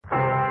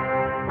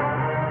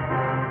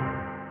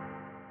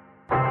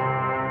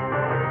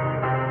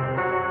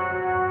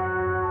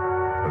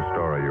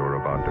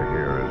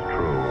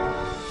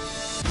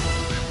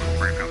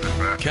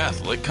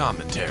Catholic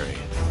commentary.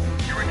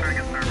 You're returning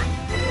a service.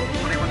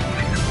 What do you want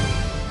to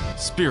speak?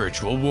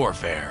 Spiritual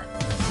warfare.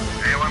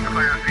 A1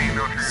 clear, see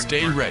no transfer.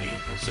 Stay ready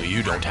so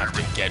you don't have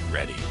to get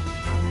ready.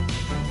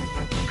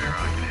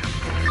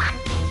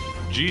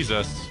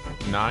 Jesus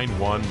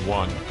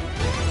 911.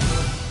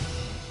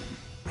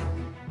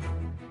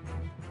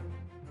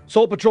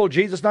 Soul Patrol,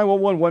 Jesus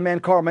 911, one-man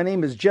car. My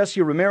name is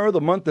Jesse Romero. The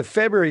month of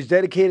February is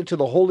dedicated to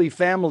the Holy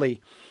Family.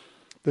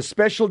 The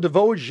special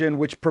devotion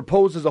which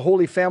proposes a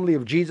Holy Family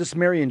of Jesus,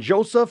 Mary, and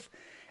Joseph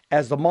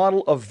as the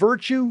model of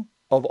virtue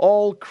of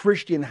all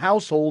Christian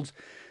households.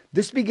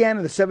 This began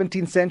in the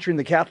 17th century in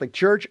the Catholic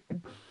Church.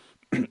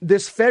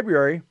 This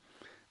February,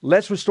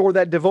 let's restore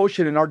that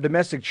devotion in our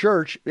domestic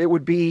church. It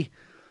would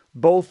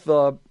both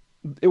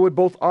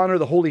honor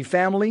the Holy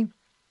Family,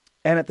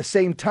 and at the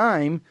same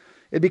time,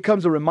 it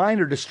becomes a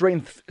reminder to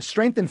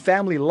strengthen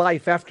family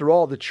life. After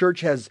all, the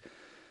church has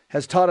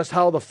taught us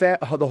how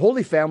the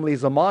Holy Family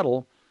is a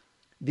model,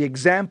 the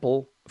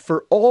example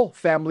for all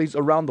families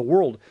around the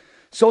world.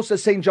 So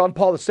says St. John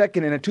Paul II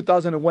in a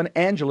 2001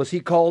 Angelus.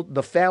 He called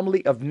the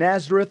family of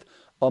Nazareth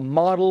a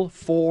model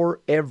for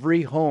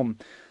every home.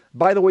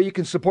 By the way, you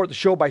can support the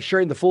show by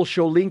sharing the full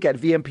show link at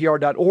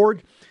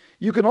vmpr.org.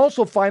 You can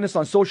also find us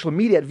on social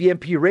media at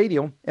VMP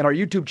Radio and our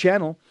YouTube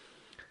channel.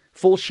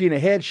 Full sheen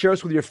ahead. Share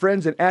us with your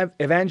friends and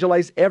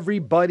evangelize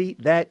everybody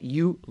that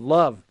you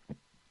love.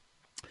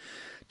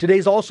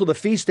 Today's also the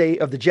feast day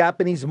of the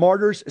Japanese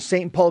martyrs,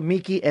 St. Paul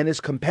Miki and his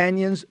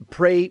companions.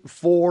 Pray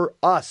for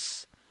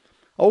us.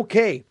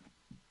 Okay.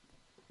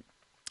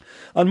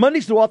 On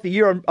Mondays throughout the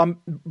year, I'm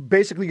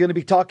basically going to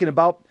be talking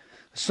about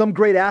some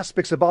great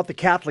aspects about the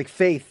Catholic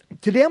faith.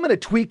 Today I'm going to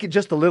tweak it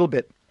just a little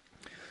bit.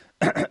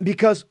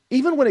 Because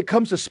even when it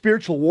comes to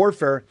spiritual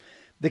warfare,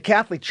 the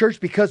Catholic Church,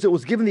 because it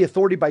was given the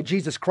authority by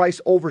Jesus Christ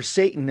over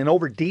Satan and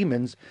over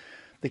demons,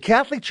 the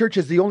Catholic Church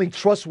is the only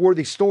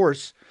trustworthy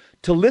source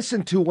to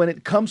listen to when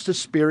it comes to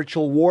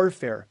spiritual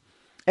warfare.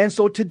 And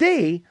so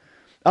today,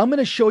 I'm going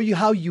to show you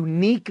how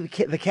unique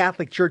the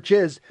Catholic Church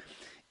is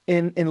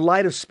in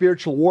light of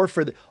spiritual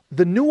warfare.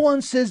 The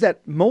nuances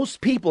that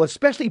most people,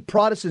 especially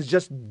Protestants,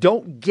 just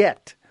don't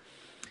get.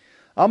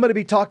 I'm going to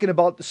be talking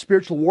about the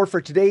spiritual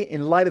warfare today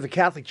in light of the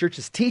Catholic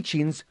Church's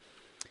teachings,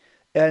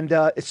 and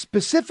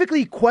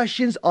specifically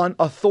questions on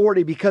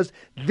authority, because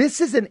this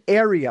is an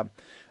area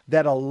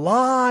that a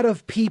lot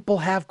of people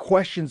have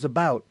questions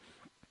about.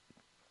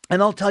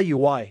 And I'll tell you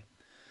why.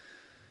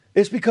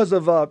 It's because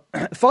of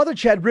Father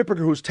Chad Ripperger,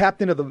 who's tapped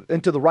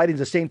into the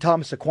writings of St.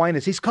 Thomas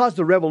Aquinas. He's caused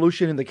a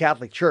revolution in the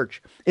Catholic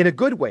Church in a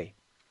good way.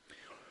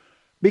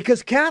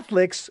 Because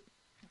Catholics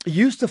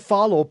used to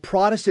follow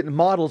Protestant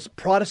models,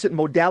 Protestant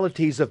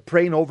modalities of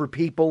praying over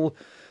people,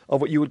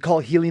 of what you would call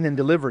healing and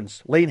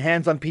deliverance, laying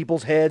hands on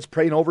people's heads,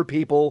 praying over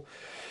people.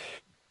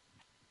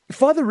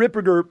 Father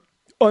Ripperger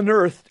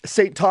unearthed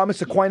St.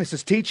 Thomas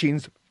Aquinas'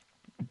 teachings,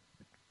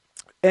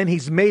 and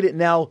he's making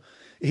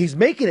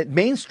it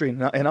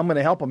mainstream, and I'm going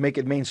to help him make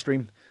it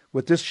mainstream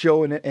with this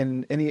show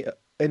and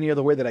any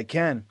other way that I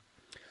can.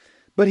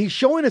 But he's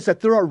showing us that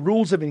there are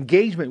rules of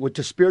engagement with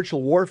the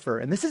spiritual warfare.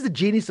 And this is the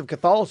genius of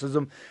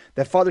Catholicism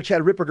that Father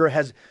Chad Ripperger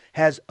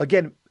has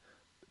again,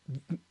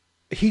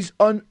 he's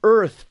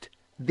unearthed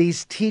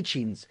these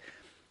teachings.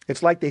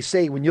 It's like they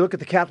say, when you look at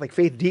the Catholic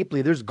faith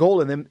deeply, there's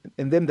gold in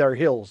them there are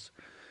hills.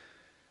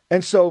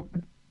 And so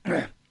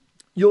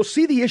you'll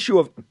see the issue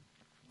of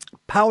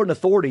power and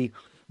authority.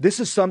 This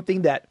is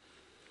something that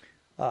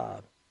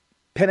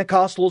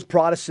Pentecostals,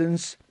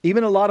 Protestants,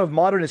 even a lot of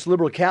modernist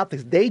liberal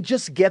Catholics, they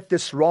just get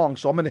this wrong.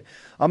 So I'm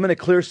gonna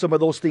clear some of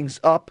those things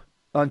up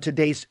on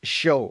today's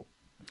show.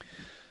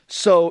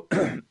 So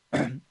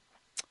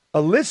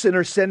a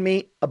listener sent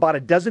me about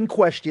a dozen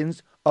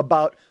questions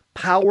about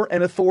power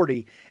and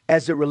authority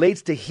as it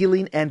relates to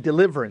healing and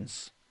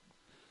deliverance.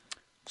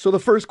 So the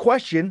first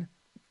question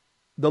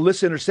the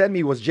listener sent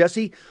me was,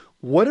 Jesse,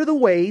 what are the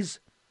ways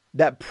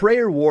that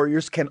prayer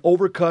warriors can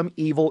overcome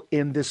evil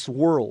in this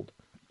world?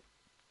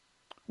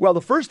 Well,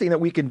 the first thing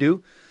that we can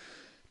do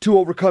to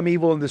overcome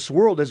evil in this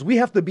world is we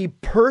have to be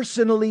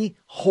personally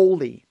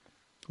holy,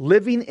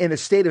 living in a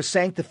state of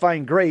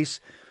sanctifying grace.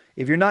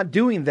 If you're not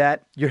doing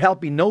that, you're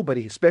helping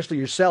nobody, especially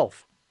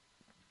yourself.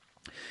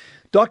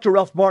 Dr.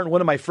 Ralph Martin,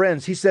 one of my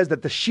friends, he says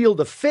that the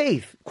shield of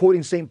faith,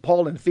 quoting St.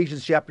 Paul in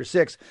Ephesians chapter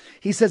 6,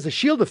 he says the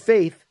shield of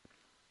faith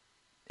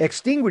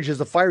extinguishes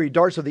the fiery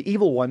darts of the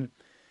evil one,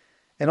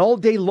 and all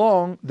day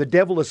long the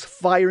devil is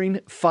firing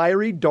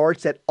fiery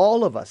darts at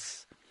all of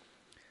us.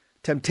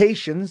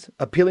 Temptations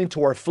appealing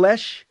to our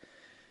flesh,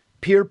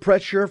 peer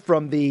pressure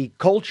from the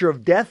culture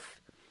of death,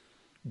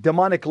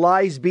 demonic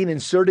lies being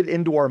inserted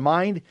into our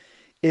mind.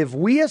 If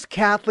we as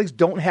Catholics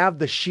don't have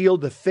the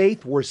shield of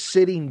faith, we're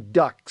sitting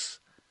ducks.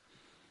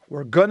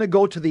 We're going to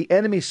go to the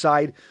enemy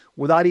side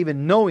without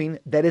even knowing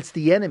that it's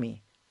the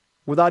enemy,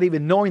 without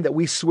even knowing that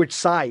we switch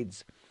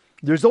sides.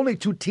 There's only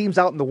two teams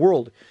out in the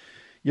world.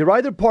 You're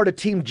either part of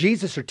Team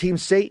Jesus or Team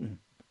Satan.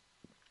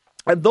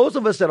 And those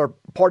of us that are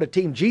part of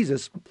Team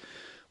Jesus,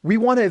 we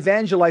want to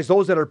evangelize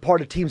those that are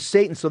part of Team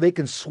Satan so they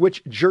can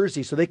switch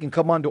jerseys, so they can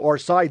come onto our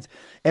sides.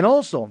 And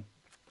also,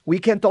 we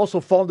can't also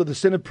fall into the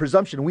sin of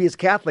presumption. We as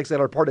Catholics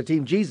that are part of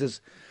Team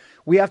Jesus,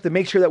 we have to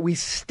make sure that we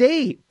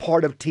stay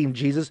part of Team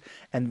Jesus,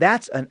 and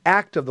that's an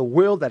act of the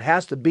will that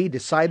has to be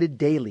decided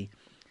daily.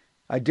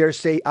 I dare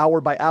say hour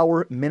by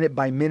hour, minute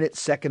by minute,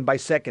 second by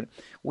second.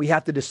 We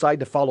have to decide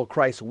to follow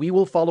Christ. We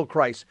will follow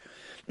Christ.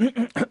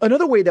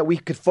 Another way that we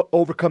could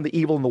overcome the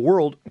evil in the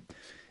world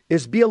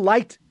is be a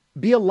light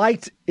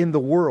in the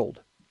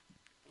world,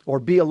 or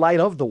be a light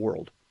of the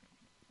world.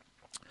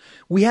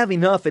 We have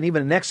enough and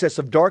even an excess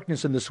of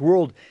darkness in this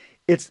world.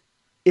 It's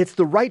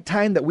the right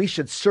time that we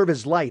should serve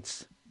as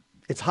lights.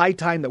 It's high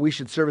time that we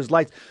should serve as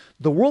lights.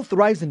 The world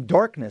thrives in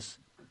darkness,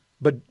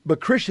 but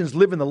Christians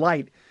live in the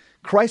light.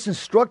 Christ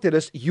instructed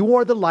us, you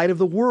are the light of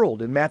the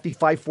world in Matthew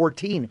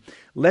 5:14.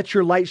 Let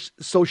your light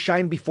so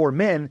shine before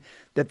men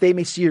that they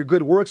may see your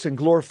good works and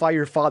glorify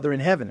your Father in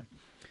heaven.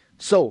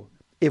 So,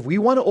 if we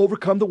want to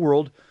overcome the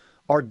world,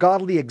 our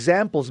godly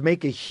examples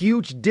make a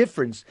huge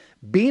difference.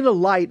 Being a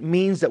light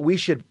means that we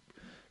should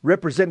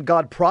represent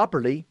God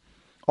properly.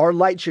 Our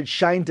light should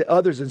shine to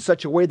others in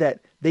such a way that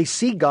they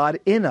see God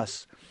in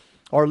us.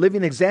 Our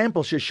living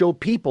example should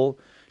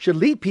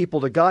lead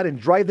people to God and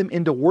drive them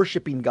into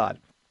worshiping God.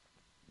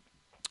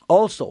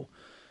 Also,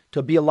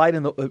 to be a light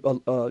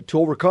to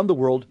overcome the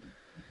world,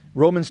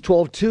 Romans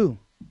 12:2.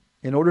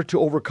 In order to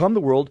overcome the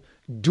world,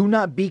 do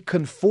not be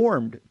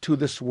conformed to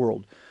this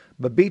world,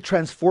 but be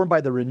transformed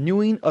by the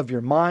renewing of your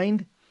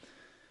mind,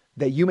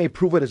 that you may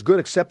prove what is good,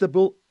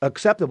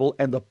 acceptable,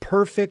 and the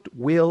perfect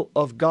will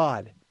of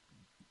God.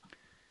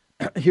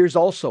 Here's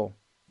also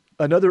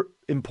another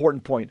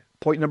important point.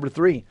 Point number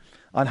 3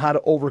 on how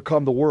to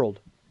overcome the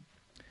world.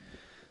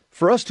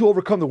 For us to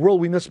overcome the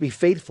world, we must be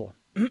faithful.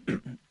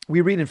 We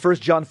read in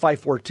 1 John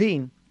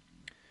 5:14,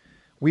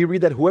 we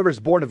read that whoever is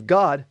born of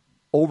God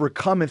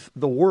overcometh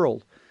the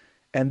world.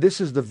 And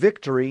this is the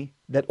victory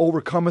that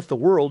overcometh the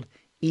world,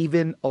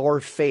 even our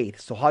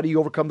faith. So how do you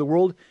overcome the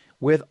world?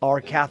 With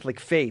our Catholic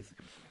faith.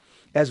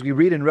 As we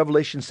read in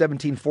Revelation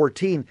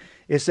 17:14,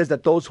 it says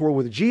that those who are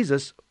with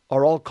Jesus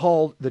are all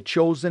called the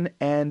chosen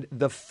and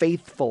the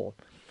faithful.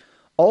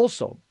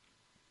 Also,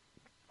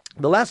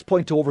 the last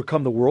point to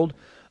overcome the world,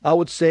 I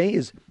would say,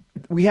 is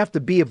we have to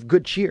be of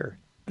good cheer.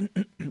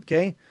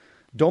 Okay?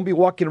 Don't be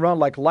walking around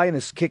like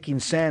Linus kicking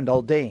sand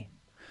all day.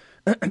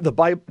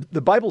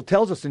 The Bible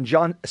tells us in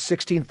John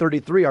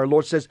 16:33, our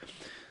Lord says,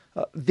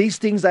 these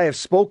things I have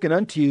spoken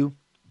unto you,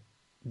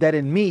 that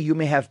in me you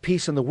may have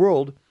peace in the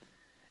world,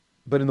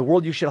 but in the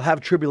world you shall have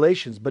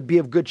tribulations, but be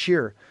of good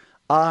cheer.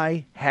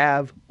 I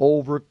have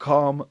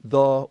overcome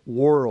the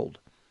world.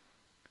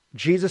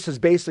 Jesus is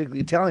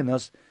basically telling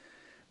us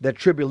that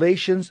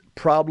tribulations,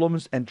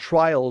 problems, and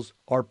trials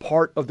are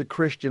part of the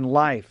Christian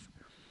life.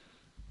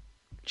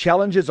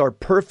 Challenges are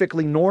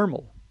perfectly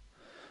normal.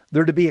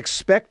 They're to be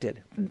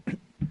expected.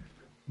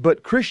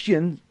 But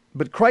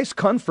Christ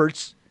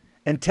comforts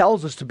and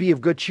tells us to be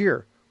of good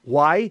cheer.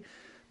 Why?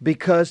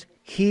 Because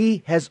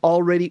he has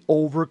already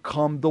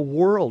overcome the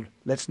world.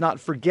 Let's not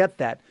forget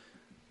that.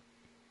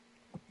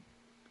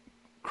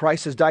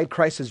 Christ has died,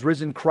 Christ has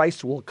risen,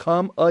 Christ will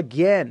come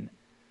again.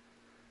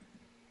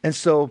 And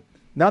so,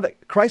 now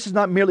that Christ is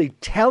not merely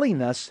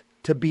telling us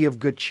to be of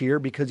good cheer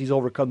because he's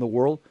overcome the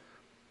world,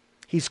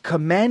 he's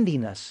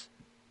commanding us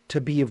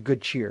to be of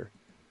good cheer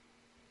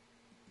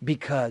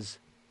because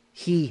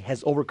he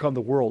has overcome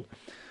the world.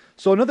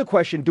 So another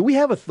question, do we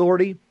have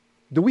authority?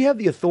 Do we have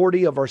the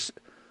authority of ourselves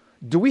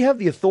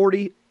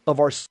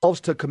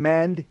to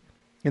command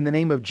in the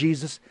name of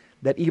Jesus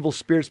that evil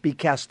spirits be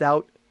cast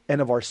out, and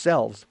of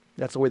ourselves?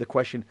 That's the way the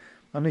question.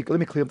 Let me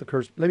clean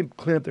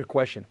up their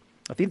question.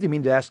 I think they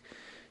mean to ask,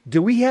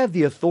 do we have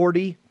the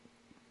authority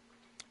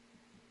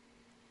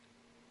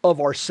of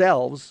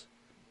ourselves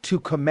to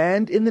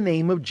command in the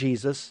name of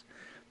Jesus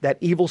that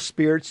evil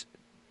spirits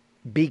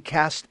be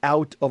cast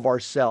out of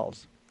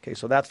ourselves? Okay,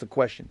 so that's the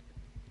question.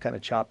 Kind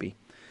of choppy.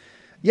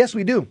 Yes,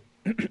 we do.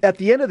 At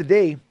the end of the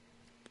day,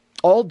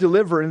 all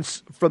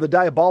deliverance from the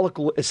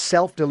diabolical is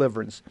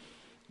self-deliverance.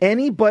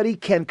 Anybody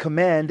can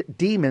command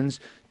demons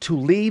to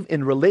leave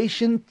in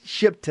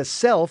relationship to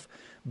self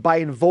by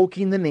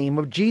invoking the name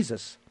of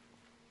Jesus.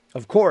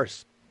 Of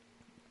course,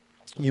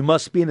 you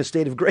must be in a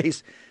state of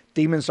grace.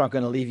 Demons aren't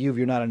going to leave you if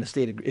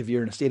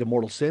you're in a state of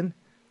mortal sin.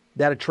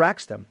 That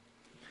attracts them.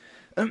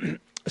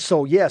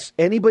 So yes,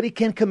 anybody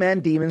can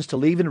command demons to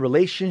leave in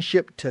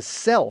relationship to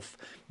self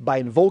by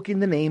invoking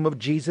the name of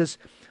Jesus.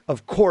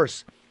 Of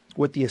course,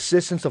 with the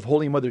assistance of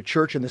Holy Mother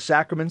Church and the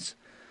sacraments.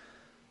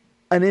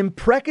 An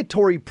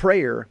imprecatory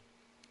prayer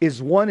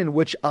is one in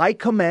which I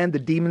command the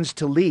demons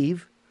to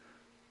leave.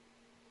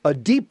 A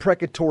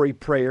deprecatory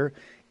prayer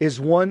is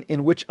one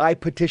in which I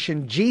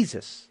petition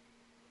Jesus,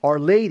 Our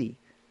Lady,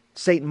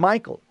 Saint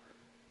Michael,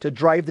 to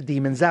drive the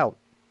demons out.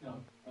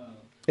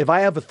 If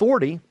I have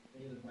authority,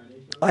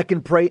 I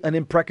can pray an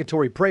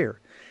imprecatory prayer.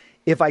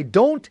 If I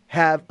don't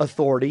have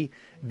authority,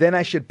 then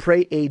I should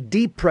pray a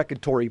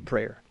deprecatory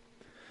prayer.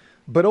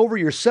 But over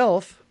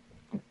yourself,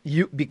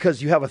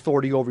 because you have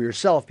authority over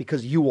yourself,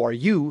 because you are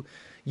you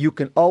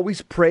can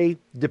always pray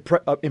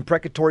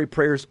imprecatory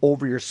prayers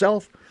over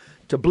yourself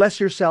to bless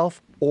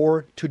yourself,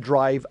 or to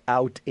drive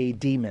out a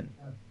demon.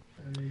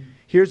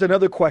 Here's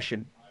another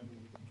question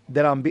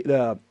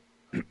that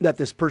that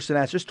this person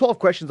asked. There's 12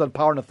 questions on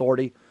power and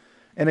authority.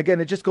 And again,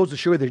 it just goes to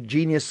show you the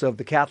genius of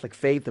the Catholic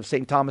faith of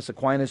St. Thomas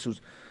Aquinas,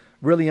 who's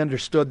really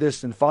understood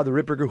this, and Father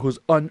Ripperger, who's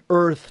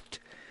unearthed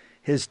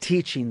his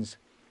teachings.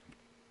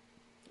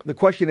 The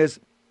question is,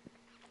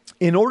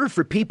 in order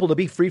for people to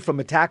be free from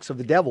attacks of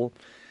the devil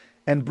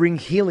and bring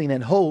healing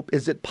and hope,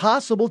 is it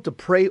possible to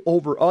pray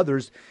over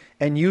others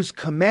and use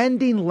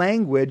commanding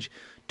language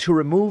to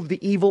remove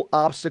the evil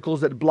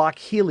obstacles that block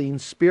healing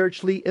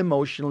spiritually,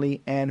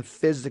 emotionally, and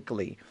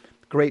physically?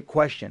 Great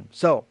question.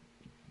 So,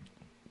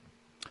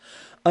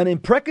 an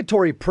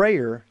imprecatory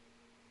prayer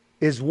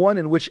is one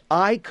in which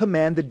I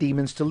command the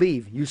demons to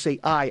leave. You say,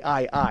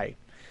 I.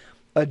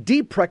 A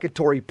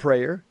deprecatory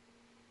prayer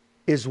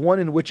is one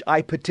in which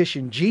I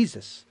petition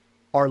Jesus,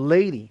 Our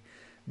Lady,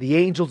 the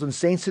angels and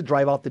saints to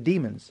drive out the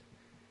demons.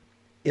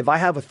 If I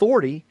have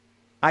authority,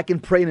 I can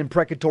pray an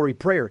imprecatory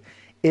prayer.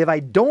 If I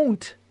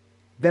don't,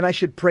 then I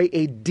should pray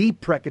a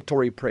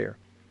deprecatory prayer.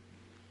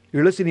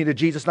 You're listening to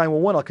Jesus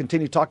 911. I'll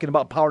continue talking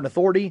about power and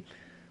authority.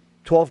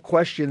 12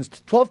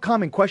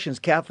 common questions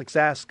Catholics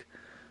ask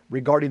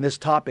regarding this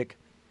topic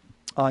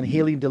on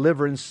healing,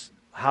 deliverance,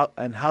 how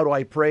do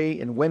I pray,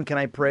 and when can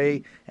I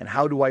pray, and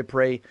how do I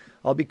pray.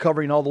 I'll be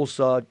covering all those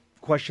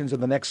questions in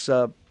the next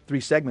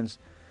 3 segments.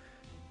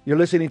 You're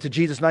listening to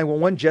Jesus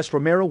 911, Jess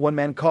Romero, One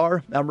Man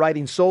Car. I'm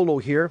riding solo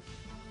here,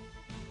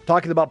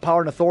 talking about power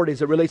and authority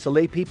as it relates to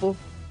lay people.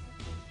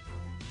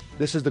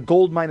 This is the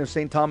gold mine of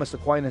St. Thomas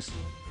Aquinas,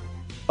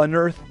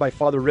 unearthed by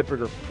Father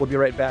Ripperger. We'll be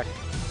right back.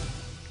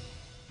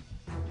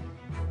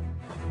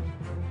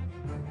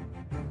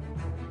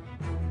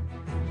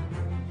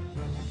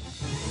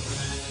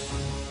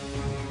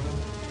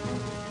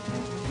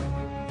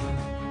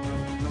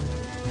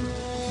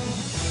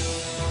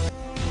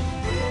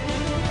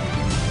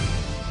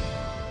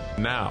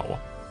 Now,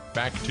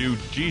 back to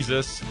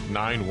Jesus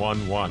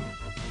 911.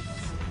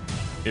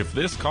 If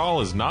this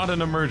call is not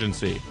an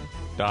emergency,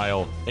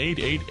 dial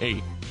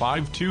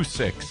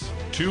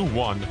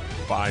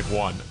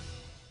 888-526-2151.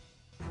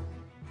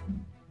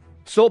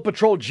 Soul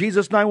Patrol,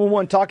 Jesus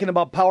 911, talking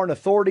about power and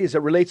authority as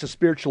it relates to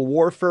spiritual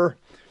warfare.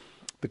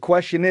 The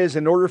question is,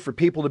 in order for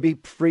people to be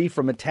free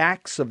from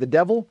attacks of the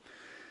devil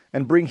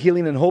and bring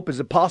healing and hope,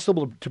 is it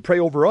possible to pray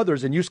over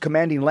others and use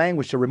commanding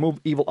language to remove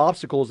evil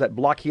obstacles that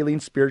block healing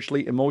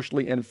spiritually,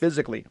 emotionally, and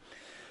physically?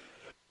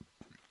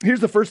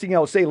 Here's the first thing I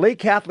would say. Lay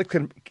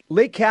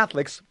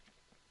Catholics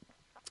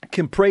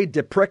can pray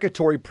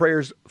deprecatory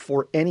prayers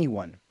for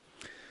anyone,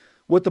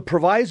 with the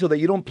proviso that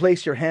you don't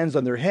place your hands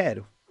on their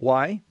head.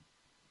 Why?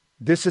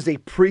 This is a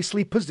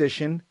priestly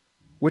position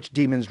which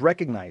demons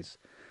recognize.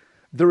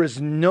 There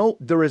is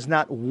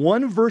not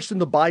one verse in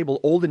the Bible,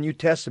 Old and New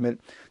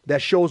Testament,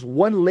 that shows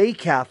one lay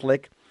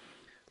Catholic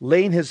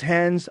laying his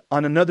hands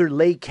on another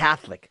lay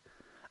Catholic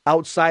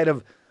outside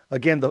of,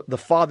 again, the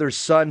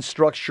father-son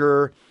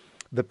structure,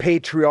 the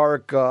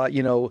patriarch,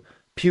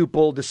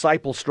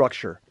 pupil-disciple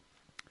structure.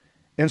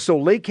 And so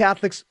lay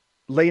Catholics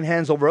laying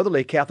hands over other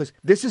lay Catholics,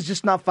 this is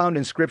just not found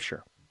in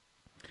Scripture.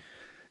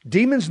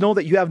 Demons know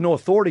that you have no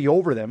authority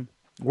over them.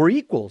 We're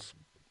equals.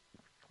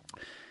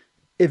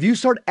 If you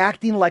start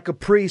acting like a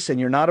priest and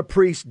you're not a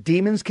priest,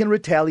 demons can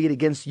retaliate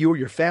against you or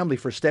your family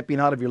for stepping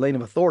out of your lane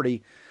of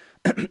authority,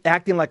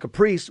 acting like a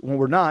priest when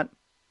we're not.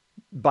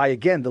 By,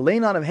 again, the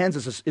laying on of hands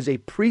is a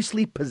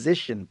priestly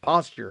position,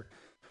 posture.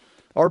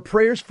 Our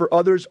prayers for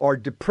others are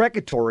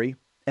deprecatory,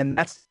 and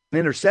that's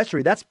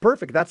intercessory. That's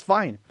perfect. That's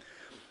fine.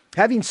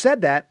 Having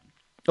said that,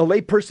 a lay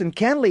person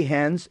can lay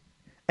hands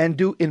and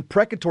do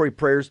imprecatory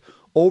prayers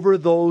over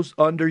those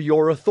under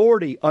your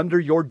authority, under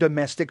your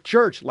domestic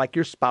church, like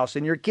your spouse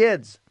and your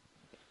kids.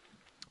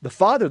 The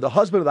father, the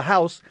husband of the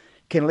house,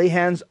 can lay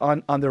hands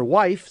on their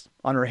wife,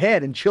 on her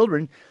head and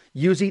children,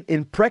 using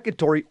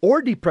imprecatory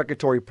or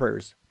deprecatory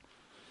prayers.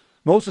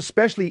 Most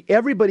especially,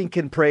 everybody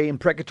can pray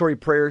imprecatory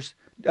prayers.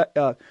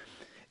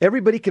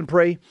 Everybody can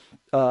pray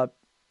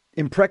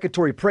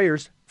imprecatory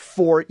prayers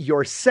for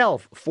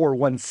yourself, for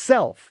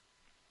oneself.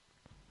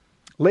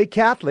 Lay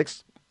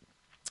Catholics,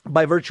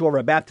 by virtue of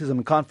our baptism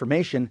and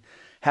confirmation,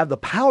 have the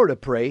power to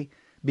pray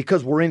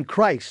because we're in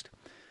Christ.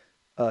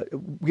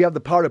 We have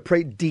the power to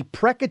pray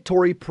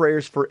deprecatory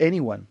prayers for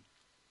anyone.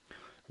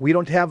 We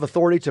don't have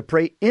authority to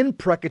pray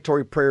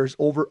imprecatory prayers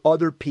over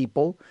other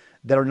people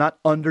that are not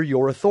under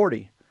your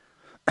authority.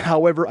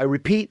 However, I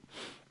repeat,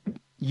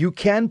 you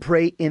can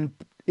pray in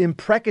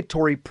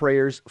imprecatory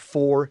prayers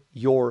for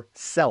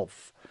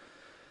yourself.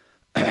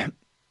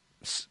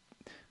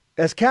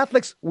 As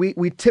Catholics,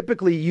 we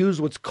typically use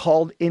what's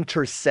called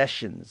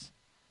intercessions,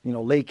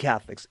 lay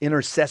Catholics,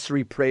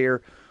 intercessory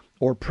prayer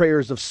or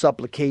prayers of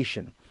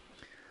supplication.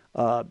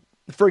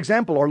 For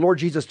example, our Lord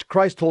Jesus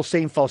Christ told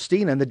St.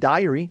 Faustina in the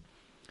diary,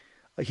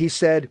 he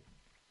said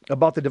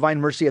about the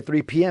Divine Mercy at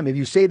 3 p.m., if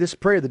you say this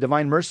prayer, the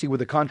Divine Mercy,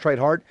 with a contrite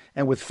heart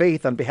and with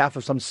faith on behalf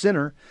of some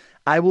sinner,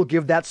 I will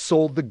give that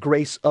soul the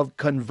grace of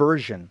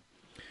conversion.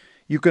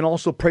 You can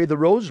also pray the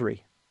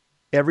Rosary.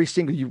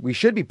 We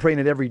should be praying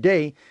it every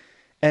day.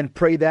 and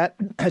pray that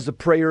as a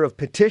prayer of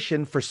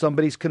petition for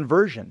somebody's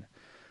conversion.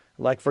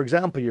 Like, for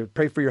example, you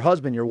pray for your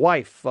husband, your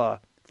wife, for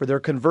their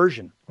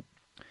conversion,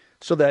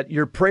 so that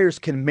your prayers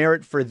can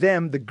merit for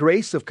them the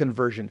grace of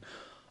conversion.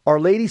 Our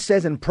Lady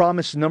says in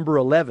promise number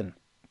 11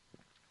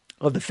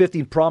 of the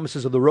 15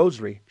 promises of the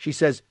Rosary, she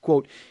says,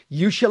 quote,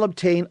 "You shall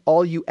obtain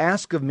all you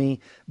ask of me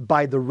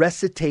by the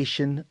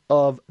recitation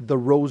of the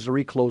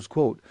Rosary," close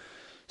quote.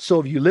 So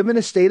if you live in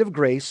a state of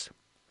grace,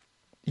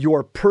 you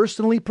are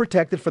personally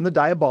protected from the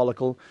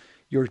diabolical.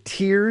 Your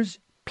tears,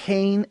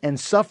 pain, and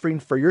suffering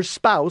for your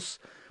spouse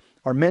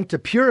are meant to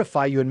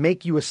purify you and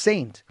make you a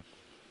saint.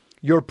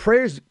 Your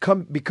prayers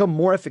become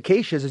more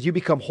efficacious as you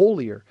become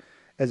holier,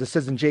 as it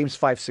says in James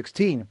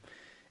 5:16.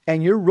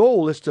 And your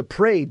role is to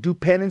pray, do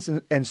penance,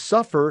 and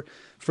suffer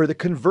for the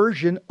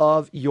conversion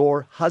of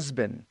your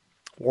husband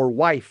or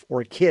wife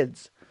or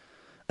kids.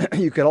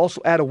 You could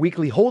also add a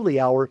weekly holy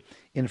hour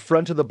in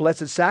front of the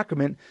Blessed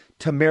Sacrament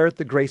to merit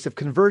the grace of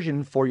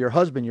conversion for your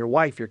husband, your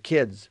wife, your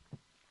kids.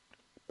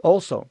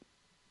 Also,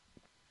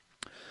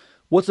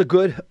 what's a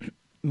good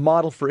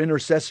model for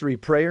intercessory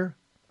prayer?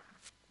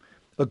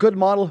 A good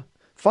model,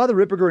 Father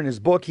Ripperger in his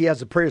book, he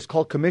has a prayer, it's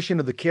called Commission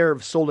of the Care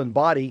of Soul and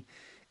Body.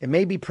 It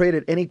may be prayed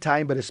at any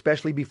time, but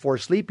especially before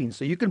sleeping.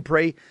 So you can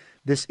pray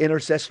this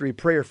intercessory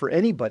prayer for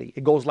anybody.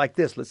 It goes like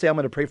this. Let's say I'm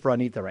going to pray for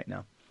Anita right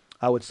now.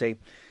 I would say,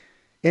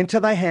 "Into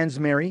thy hands,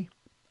 Mary,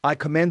 I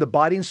commend the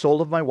body and soul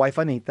of my wife,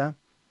 Anita.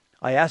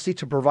 I ask thee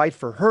to provide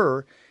for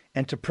her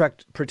and to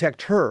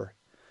protect her.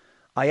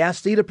 I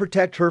ask thee to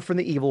protect her from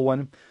the evil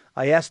one.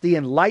 I ask thee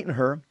enlighten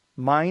her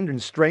mind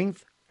and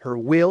strength, her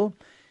will,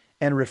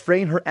 and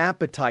refrain her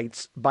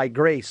appetites by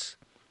grace.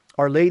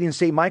 Our Lady and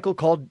St. Michael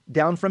called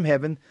down from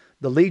heaven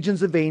the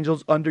legions of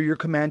angels under your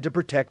command to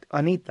protect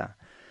Anita.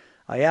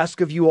 I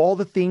ask of you all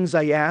the things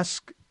I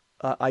ask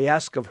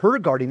of her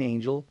guardian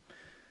angel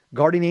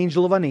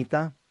of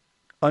Anita.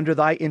 Under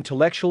thy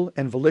intellectual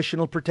and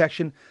volitional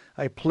protection,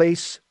 I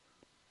place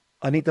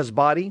Anita's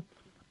body.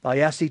 I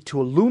ask thee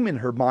to illumine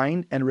her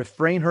mind and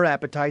refrain her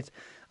appetites.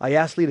 I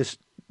ask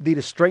thee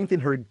to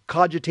strengthen her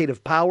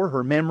cogitative power,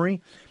 her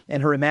memory,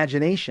 and her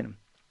imagination.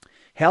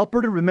 Help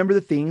her to remember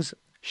the things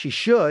she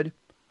should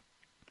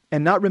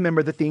and not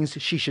remember the things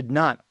she should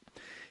not.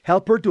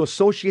 Help her to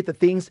associate the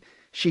things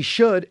she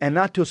should and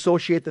not to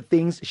associate the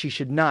things she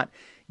should not.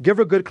 Give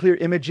her good, clear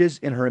images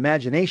in her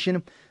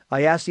imagination.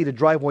 I ask thee to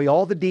drive away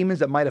all the demons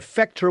that might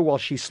affect her while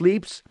she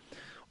sleeps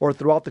or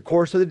throughout the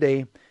course of the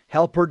day.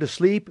 Help her to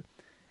sleep,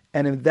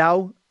 and if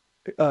thou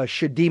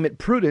should deem it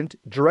prudent,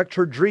 direct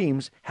her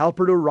dreams. Help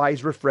her to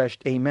rise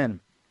refreshed. Amen."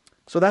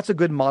 So that's a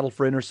good model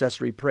for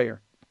intercessory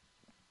prayer.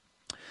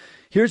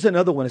 Here's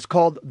another one. It's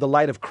called the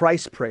Light of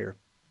Christ prayer.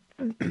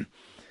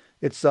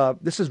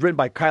 This is written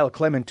by Kyle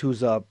Clement,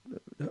 who's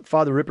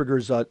Father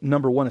Ripperger's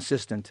number one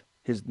assistant,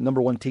 his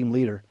number one team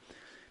leader.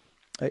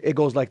 It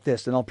goes like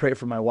this, and I'll pray it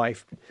for my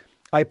wife.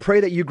 "I pray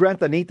that you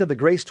grant Anita the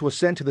grace to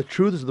ascend to the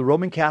truths of the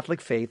Roman Catholic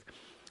faith.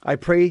 I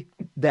pray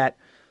that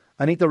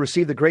Anita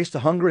receive the grace to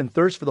hunger and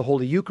thirst for the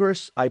Holy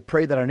Eucharist. I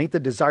pray that Anita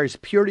desires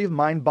purity of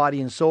mind, body,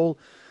 and soul.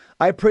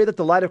 I pray that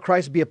the light of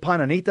Christ be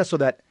upon Anita so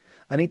that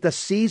Anita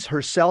sees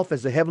herself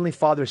as the Heavenly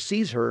Father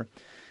sees her,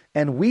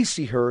 and we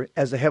see her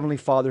as the Heavenly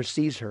Father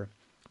sees her.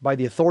 By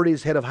the authority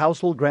as head of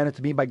household granted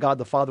to me by God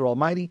the Father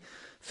Almighty,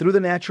 through the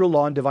natural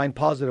law and divine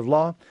positive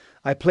law,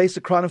 I place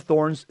a crown of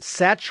thorns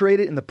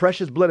saturated in the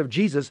precious blood of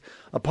Jesus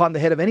upon the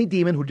head of any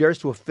demon who dares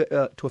to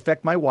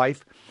affect my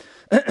wife,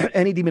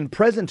 any demon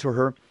present to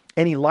her,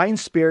 any lying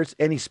spirits,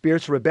 any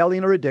spirits of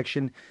rebellion or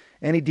addiction,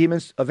 any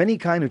demons of any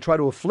kind who try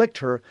to afflict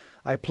her.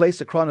 I place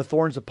a crown of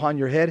thorns upon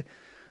your head.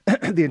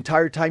 The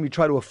entire time you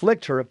try to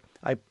afflict her,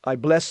 I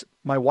bless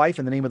my wife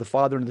in the name of the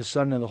Father and the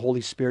Son and the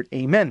Holy Spirit.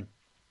 Amen."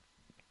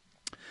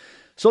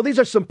 So these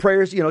are some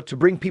prayers, to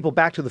bring people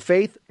back to the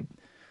faith.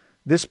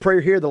 This prayer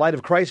here, the Light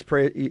of Christ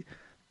prayer,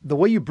 the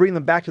way you bring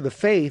them back to the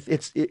faith,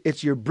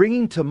 it's you're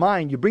bringing to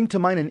mind,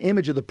 an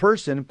image of the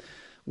person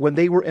when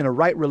they were in a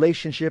right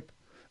relationship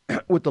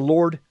with the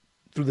Lord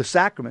through the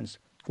sacraments,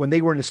 when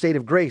they were in a state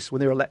of grace,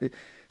 when they were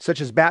such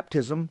as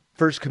baptism,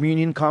 first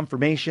communion,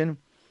 confirmation,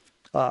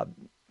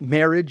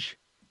 marriage.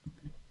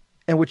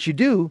 And what you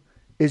do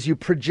is you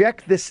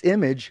project this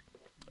image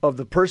of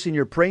the person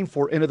you're praying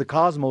for into the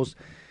cosmos,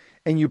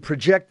 and you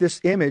project this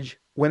image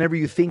whenever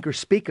you think or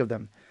speak of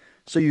them.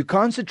 So you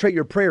concentrate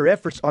your prayer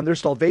efforts on their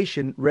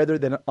salvation rather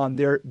than on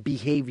their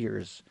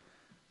behaviors.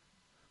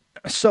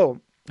 So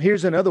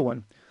here's another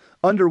one.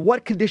 Under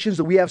what conditions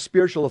do we have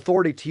spiritual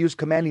authority to use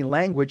commanding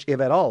language,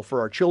 if at all, for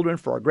our children,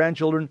 for our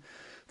grandchildren,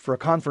 for a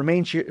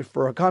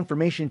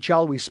confirmation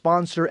child we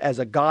sponsor as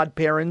a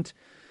godparent?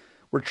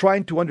 We're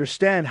trying to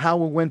understand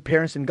how and when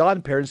parents and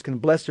godparents can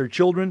bless their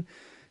children,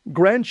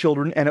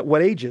 grandchildren, and at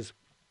what ages.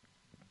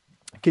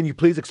 Can you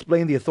please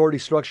explain the authority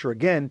structure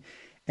again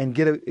and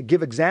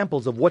give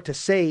examples of what to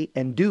say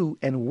and do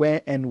and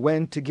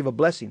when to give a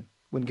blessing,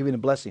 when giving a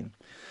blessing?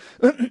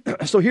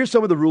 So here's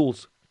some of the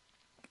rules.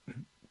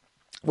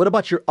 What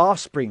about your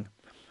offspring,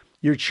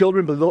 your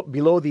children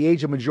below the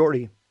age of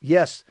majority?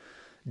 Yes,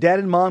 Dad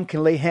and mom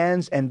can lay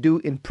hands and do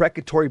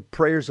imprecatory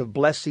prayers of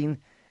blessing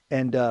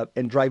and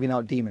driving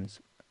out demons.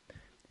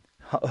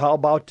 How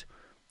about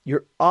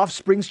your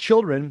offspring's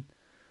children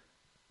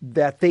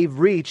that they've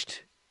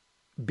reached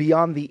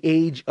beyond the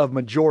age of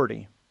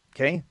majority?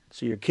 Okay,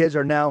 so your kids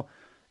are now,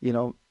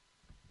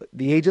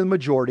 the age of the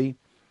majority.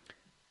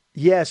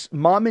 Yes,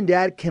 mom and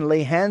dad can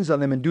lay hands on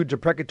them and do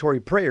deprecatory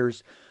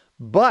prayers,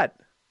 but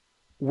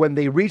when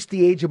they reach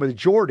the age of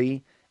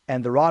majority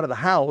and they're out of the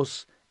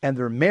house and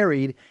they're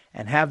married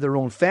and have their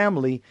own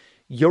family,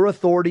 your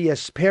authority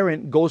as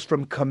parent goes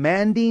from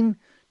commanding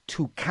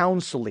to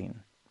counseling.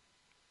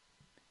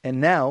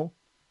 And now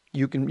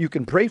you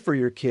can pray for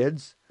your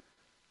kids.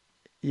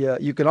 Yeah,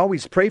 you can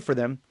always pray for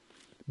them,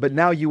 but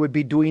now you would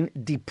be doing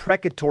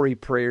deprecatory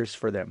prayers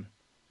for them.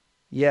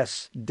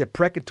 Yes,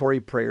 deprecatory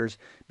prayers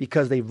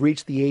because they've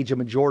reached the age of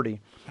majority.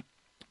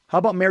 How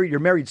about your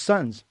married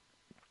sons?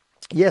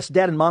 Yes,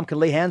 dad and mom can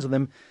lay hands on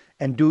them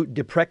and do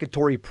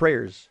deprecatory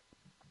prayers.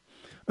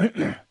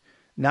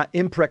 Not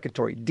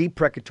imprecatory,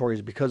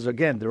 deprecatories, because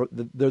again,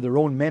 they're their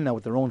own men now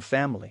with their own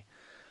family.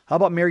 How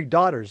about married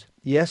daughters?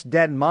 Yes,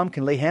 dad and mom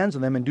can lay hands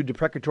on them and do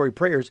deprecatory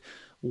prayers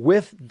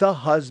with the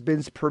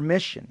husband's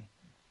permission,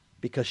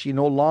 because she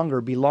no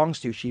longer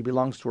belongs to you, she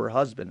belongs to her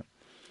husband.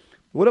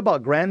 What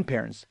about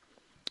grandparents?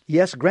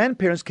 Yes,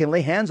 grandparents can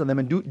lay hands on them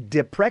and do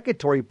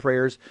deprecatory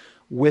prayers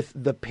with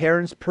the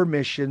parents'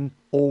 permission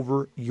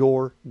over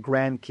your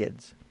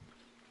grandkids.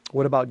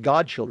 What about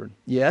godchildren?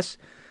 Yes,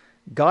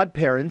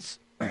 godparents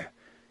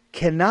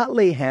cannot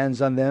lay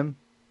hands on them,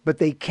 but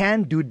they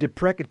can do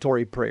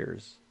deprecatory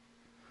prayers.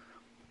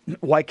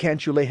 Why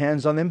can't you lay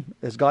hands on them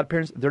as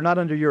godparents? They're not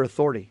under your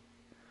authority.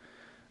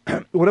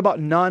 What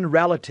about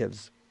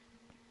non-relatives?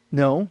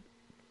 No.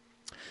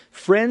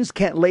 Friends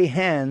can't lay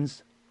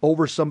hands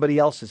over somebody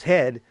else's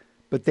head,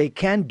 but they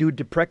can do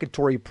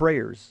deprecatory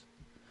prayers.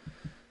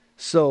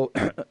 So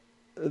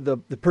the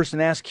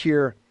person asked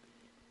here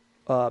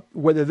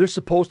whether they're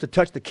supposed to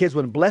touch the kids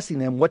when blessing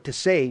them, what to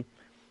say.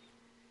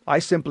 I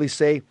simply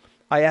say,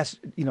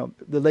 the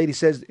lady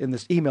says in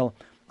this email,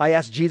 I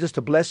asked Jesus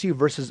to bless you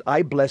versus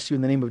I bless you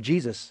in the name of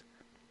Jesus.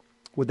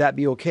 Would that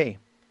be okay?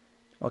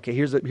 Okay,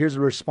 here's a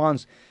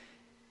response.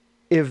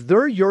 If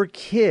they're your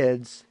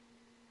kids,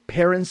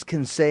 parents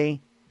can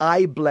say,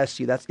 I bless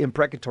you. That's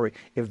imprecatory.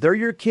 If they're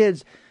your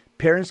kids,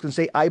 parents can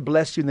say, I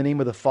bless you in the name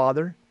of the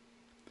Father.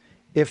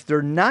 If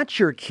they're not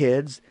your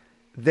kids,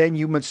 then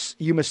you must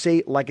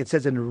say, like it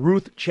says in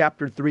Ruth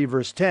chapter 3,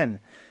 verse 10,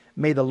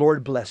 may the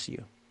Lord bless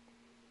you.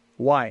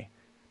 Why?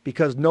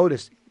 Because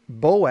notice,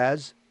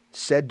 Boaz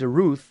said to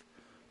Ruth,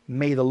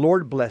 may the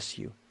Lord bless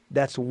you.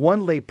 That's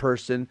one lay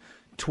person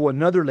to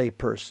another lay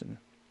person.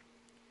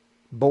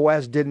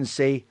 Boaz didn't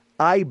say,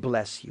 I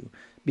bless you,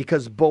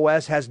 because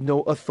Boaz has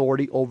no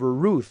authority over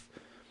Ruth.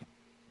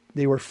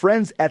 They were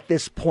friends at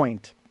this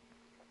point.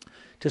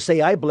 To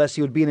say, I bless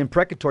you would be an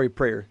imprecatory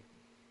prayer.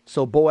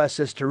 So Boaz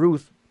says to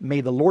Ruth,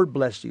 may the Lord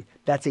bless you.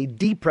 That's a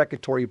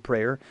deprecatory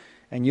prayer.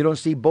 And you don't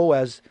see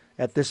Boaz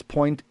at this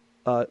point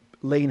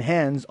laying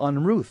hands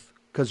on Ruth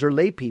because they're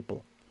lay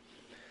people.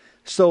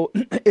 So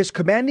is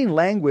commanding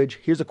language,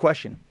 here's a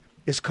question.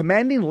 Is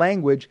commanding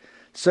language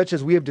such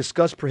as we have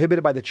discussed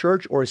prohibited by the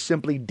church, or is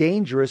simply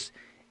dangerous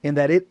in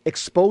that it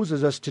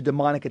exposes us to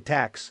demonic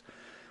attacks?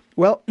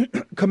 Well,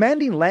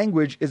 commanding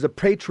language is a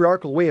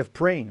patriarchal way of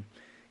praying.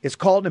 It's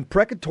called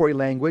imprecatory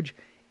language.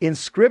 In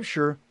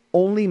Scripture,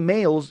 only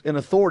males in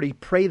authority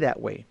pray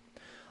that way.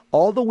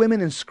 All the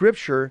women in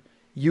Scripture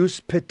use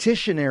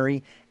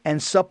petitionary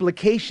and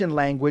supplication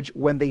language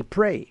when they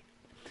pray.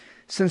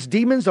 Since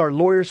demons are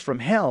lawyers from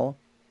hell,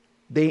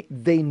 they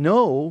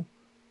know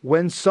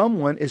when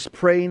someone is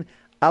praying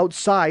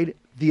outside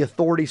the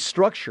authority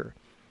structure.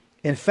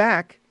 In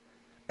fact,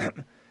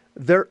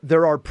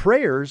 there are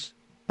prayers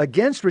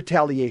against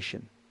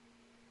retaliation.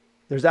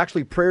 There's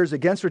actually prayers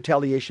against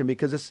retaliation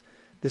because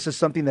this is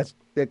something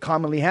that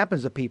commonly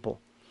happens to people.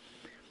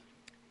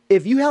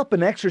 If you help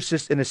an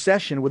exorcist in a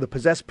session with a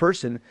possessed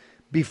person,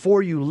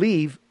 before you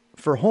leave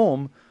for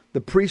home,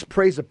 the priest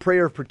prays a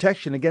prayer of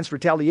protection against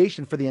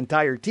retaliation for the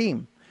entire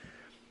team.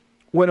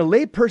 When a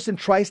lay person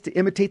tries to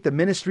imitate the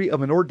ministry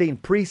of an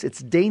ordained priest, it's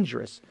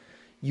dangerous.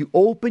 You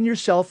open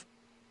yourself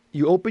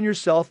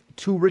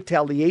to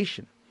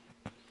retaliation.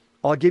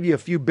 I'll give you a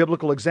few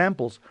biblical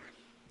examples.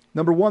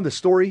 Number one, the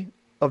story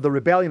of the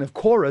rebellion of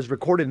Korah is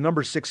recorded in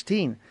Numbers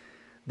 16.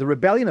 The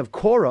rebellion of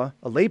Korah,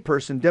 a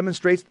layperson,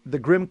 demonstrates the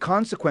grim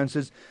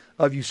consequences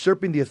of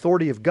usurping the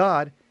authority of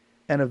God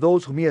and of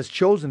those whom he has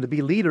chosen to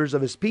be leaders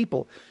of his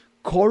people.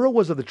 Korah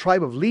was of the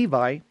tribe of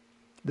Levi,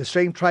 the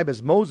same tribe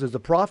as Moses, the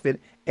prophet,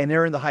 and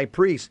Aaron, the high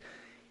priest.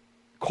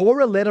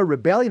 Korah led a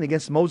rebellion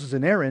against Moses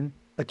and Aaron,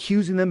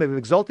 accusing them of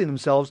exalting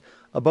themselves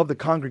above the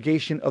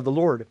congregation of the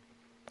Lord.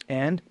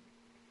 And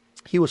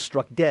he was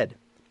struck dead.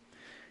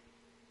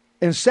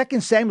 In 2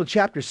 Samuel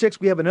chapter 6,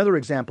 we have another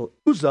example.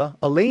 Uzzah,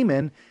 a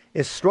layman,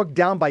 is struck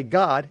down by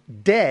God,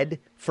 dead,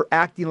 for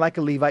acting like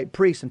a Levite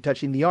priest and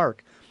touching the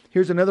ark.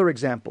 Here's another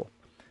example.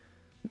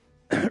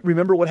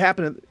 Remember what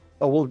happened?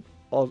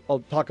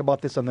 I'll talk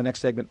about this on the next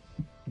segment.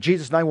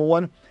 Jesus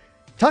 911.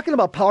 Talking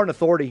about power and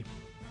authority,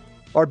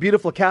 our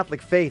beautiful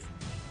Catholic faith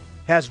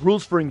has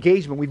rules for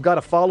engagement. We've got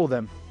to follow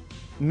them.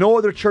 No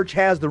other church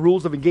has the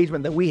rules of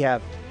engagement that we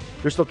have.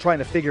 They're still trying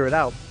to figure it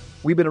out.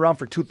 We've been around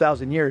for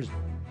 2,000 years.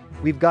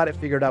 We've got it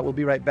figured out. We'll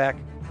be right back.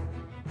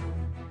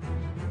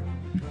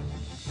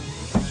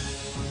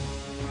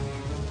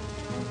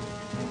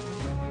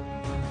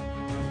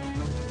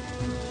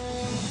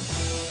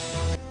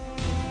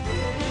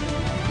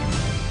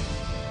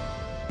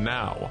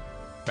 Now,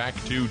 back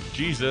to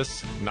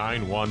Jesus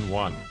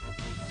 911.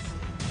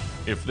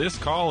 If this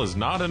call is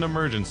not an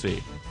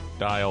emergency,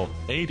 dial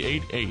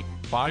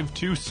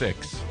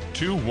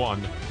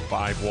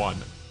 888-526-2151.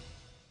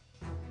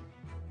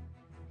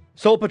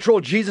 Soul Patrol,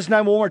 Jesus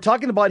 911. We're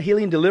talking about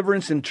healing and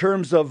deliverance in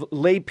terms of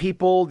lay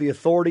people, the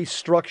authority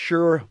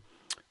structure.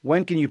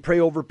 When can you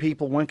pray over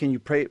people? When can you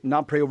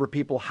not pray over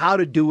people? How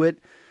to do it.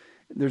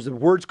 There's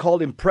words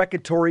called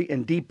imprecatory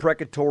and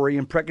deprecatory.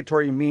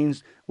 Imprecatory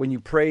means when you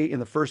pray in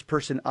the first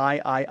person,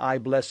 I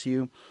bless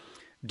you.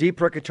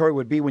 Deprecatory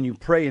would be when you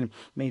pray and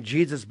may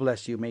Jesus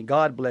bless you, may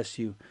God bless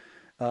you,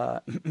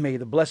 may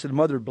the Blessed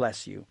Mother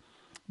bless you.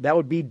 That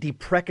would be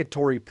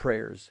deprecatory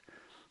prayers.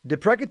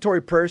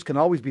 Deprecatory prayers can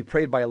always be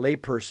prayed by a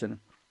layperson.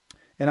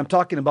 And I'm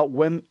talking about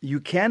when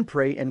you can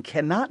pray and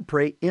cannot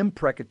pray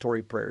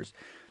imprecatory prayers.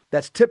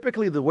 That's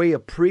typically the way a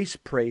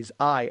priest prays,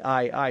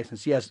 I,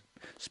 since he has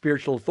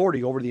spiritual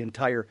authority over the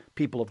entire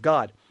people of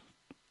God.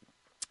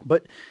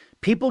 But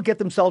people get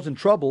themselves in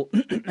trouble,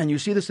 and you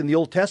see this in the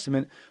Old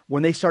Testament,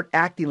 when they start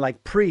acting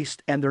like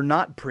priest and they're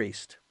not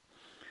priest.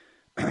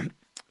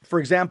 For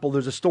example,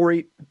 there's a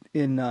story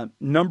in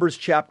Numbers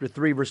chapter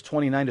 3, verse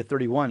 29 to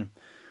 31.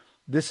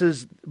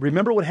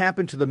 Remember what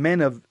happened to the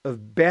men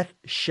of Beth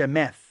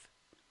Shemeth.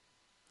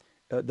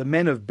 The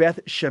men of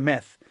Beth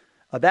Shemeth.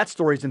 That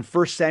story is in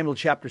 1 Samuel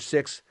chapter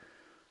 6,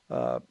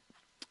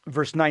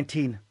 verse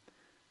 19.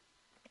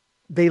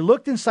 They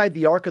looked inside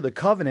the Ark of the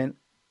Covenant,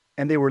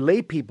 and they were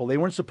lay people. They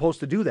weren't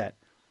supposed to do that.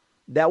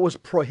 That was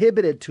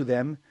prohibited to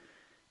them,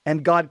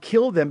 and God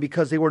killed them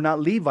because they were not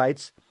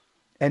Levites,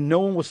 and no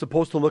one was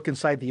supposed to look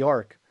inside the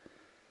Ark.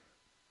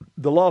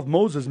 The law of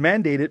Moses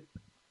mandated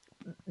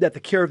that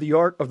the care of the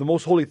Ark of the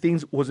most holy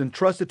things was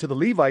entrusted to the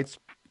Levites.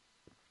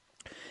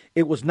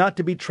 It was not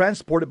to be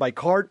transported by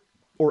cart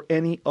or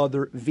any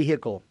other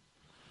vehicle.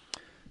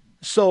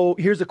 So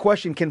here's a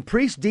question. Can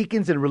priests,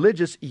 deacons, and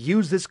religious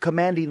use this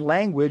commanding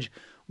language,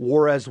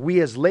 whereas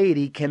we as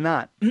laity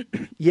cannot?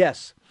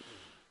 Yes.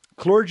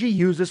 Clergy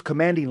use this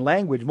commanding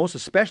language, most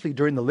especially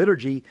during the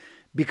liturgy,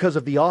 because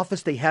of the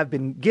office they have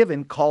been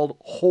given called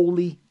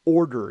holy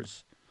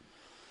orders.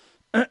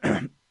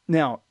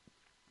 Now,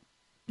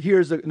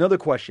 here's another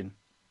question.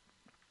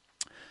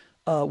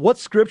 What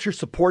scripture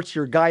supports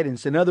your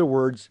guidance? In other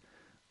words,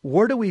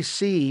 where do we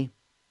see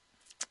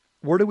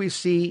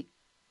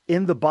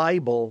in the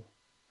Bible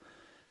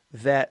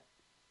that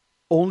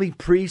only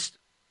priests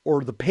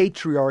or the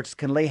patriarchs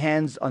can lay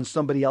hands on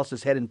somebody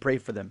else's head and pray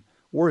for them?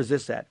 Where is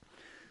this at?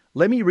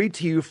 Let me read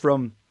to you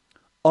from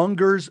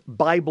Unger's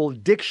Bible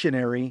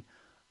Dictionary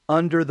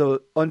under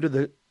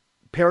the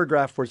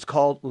paragraph where it's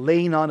called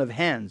laying on of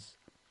hands.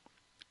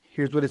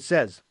 Here's what it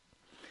says.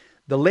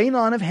 The laying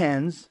on of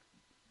hands,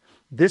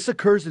 this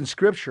occurs in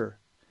Scripture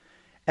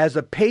as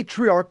a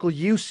patriarchal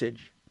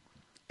usage,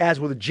 as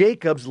with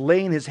Jacob's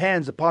laying his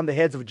hands upon the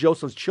heads of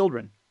Joseph's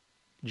children.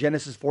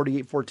 Genesis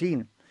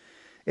 48:14.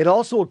 It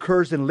also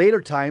occurs in later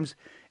times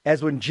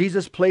as when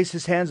Jesus placed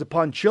his hands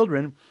upon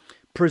children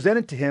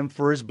presented to him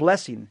for his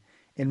blessing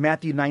in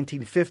Matthew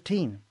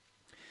 19:15.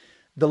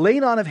 The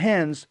laying on of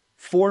hands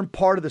formed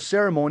part of the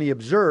ceremony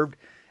observed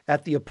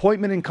at the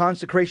appointment and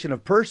consecration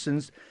of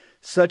persons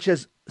such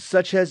as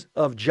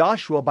of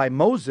Joshua by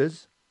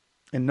Moses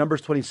in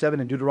Numbers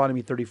 27 and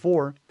Deuteronomy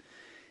 34.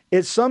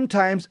 It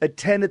sometimes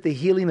attended the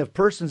healing of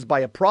persons by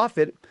a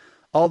prophet,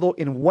 although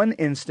in one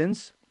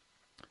instance,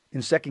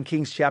 in 2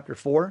 Kings chapter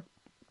 4,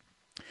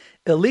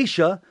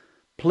 Elisha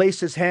placed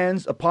his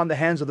hands upon the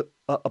hands of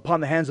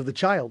the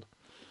child.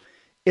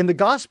 In the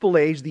gospel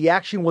age, the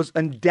action was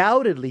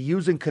undoubtedly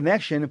used in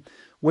connection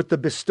with the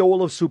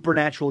bestowal of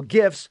supernatural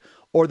gifts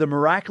or the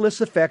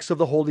miraculous effects of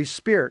the Holy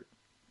Spirit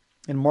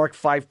in Mark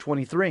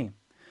 5:23.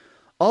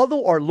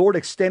 Although our Lord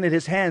extended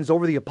his hands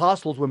over the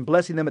apostles when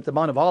blessing them at the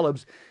Mount of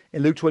Olives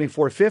in Luke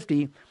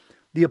 24:50,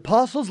 the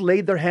apostles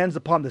laid their hands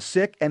upon the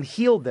sick and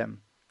healed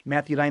them,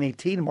 Matthew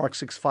 9:18, Mark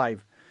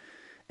 6:5.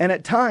 And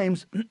at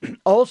times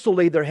also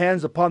laid their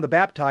hands upon the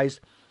baptized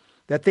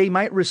that they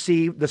might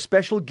receive the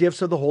special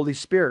gifts of the Holy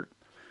Spirit.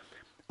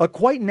 A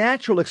quite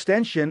natural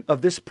extension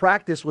of this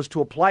practice was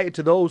to apply it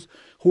to those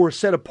who were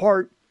set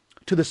apart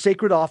to the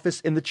sacred office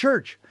in the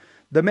church.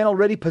 The men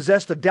already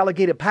possessed of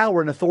delegated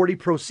power and authority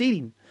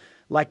proceeding,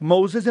 like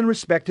Moses in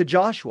respect to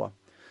Joshua,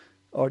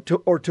 or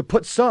to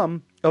put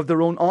some of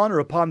their own honor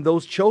upon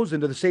those chosen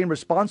to the same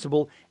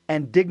responsible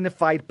and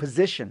dignified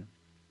position.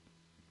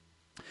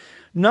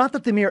 Not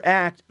that the mere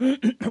act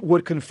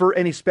would confer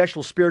any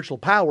special spiritual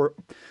power,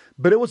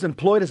 but it was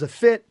employed as a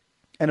fit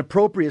and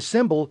appropriate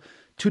symbol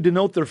to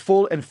denote their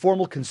full and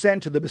formal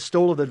consent to the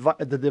bestowal of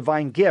the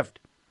divine gift.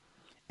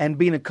 and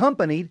being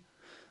accompanied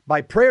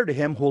by prayer to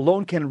him who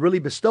alone can really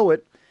bestow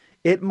it,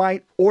 it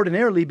might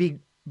ordinarily be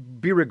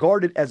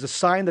regarded as a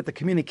sign that the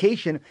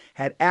communication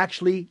had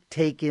actually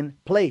taken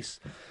place.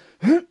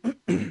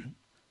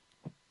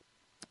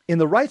 In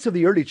the rites of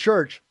the early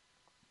church,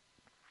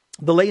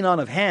 the laying on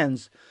of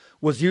hands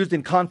was used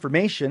in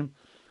confirmation,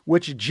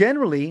 which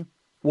generally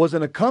was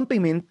an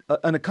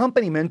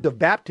accompaniment of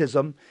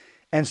baptism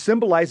and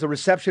symbolized the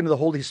reception of the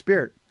Holy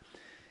Spirit.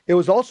 It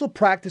was also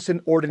practiced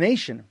in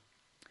ordination.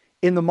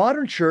 In the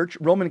modern church,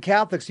 Roman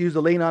Catholics use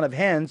the laying on of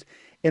hands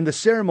in the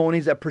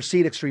ceremonies that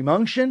precede extreme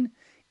unction,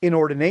 in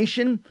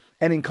ordination,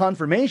 and in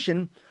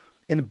confirmation,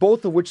 in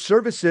both of which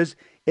services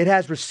it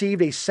has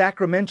received a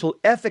sacramental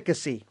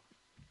efficacy.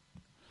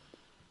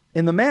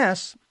 In the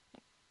Mass,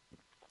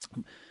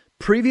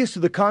 previous to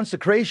the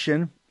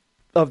consecration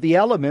of the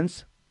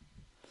elements,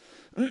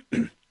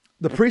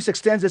 the priest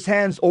extends his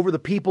hands over the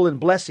people in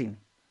blessing.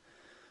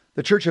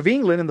 The Church of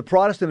England and the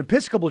Protestant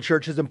Episcopal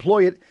churches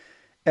employ it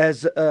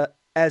as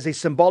a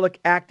symbolic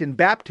act in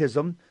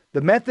baptism.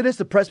 The Methodist,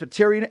 the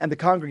Presbyterian, and the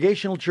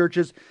Congregational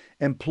churches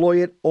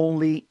employ it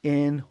only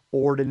in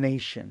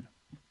ordination.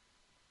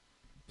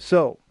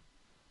 So,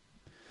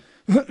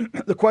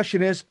 the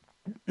question is,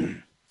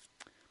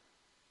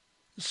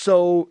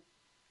 so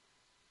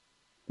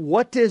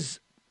what is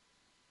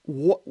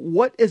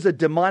a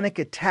demonic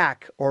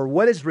attack, or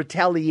what is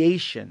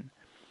retaliation?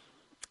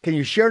 Can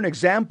you share an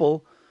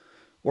example,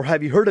 or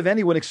have you heard of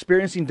anyone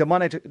experiencing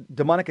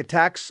demonic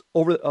attacks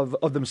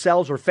of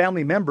themselves or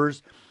family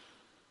members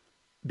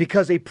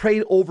because they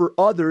prayed over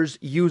others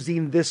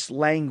using this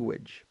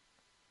language?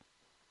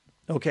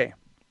 Okay.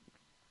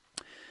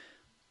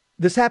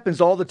 This happens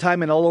all the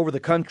time and all over the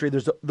country.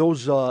 There's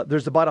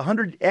about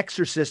 100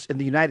 exorcists in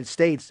the United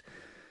States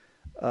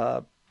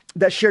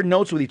that share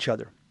notes with each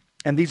other.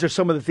 And these are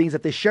some of the things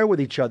that they share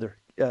with each other.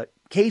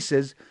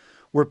 Cases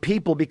where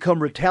people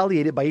become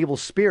retaliated by evil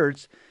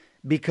spirits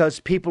because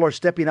people are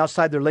stepping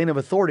outside their lane of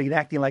authority and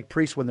acting like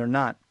priests when they're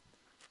not.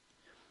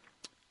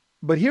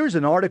 But here's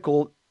an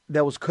article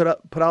that was put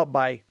out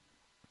by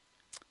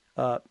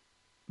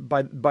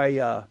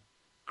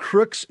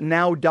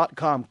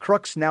crooksnow.com.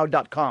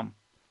 Crooksnow.com.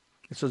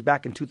 This was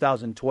back in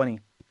 2020.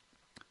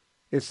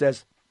 It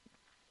says,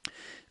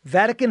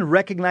 Vatican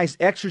recognized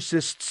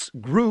exorcists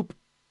group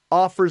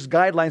offers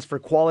guidelines for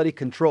quality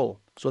control.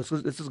 So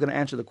this is going to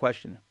answer the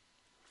question.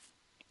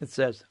 It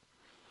says,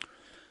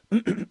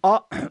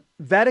 a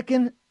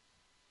Vatican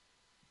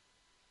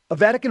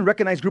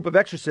recognized group of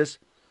exorcists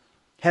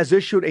has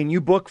issued a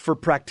new book for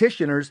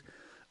practitioners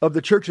of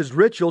the church's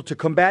ritual to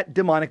combat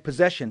demonic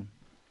possession.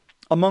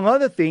 Among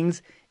other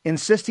things,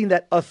 insisting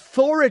that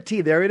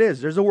authority, there it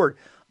is, there's a word,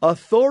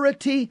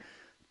 authority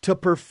to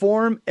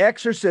perform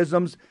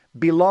exorcisms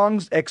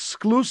belongs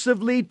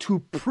exclusively to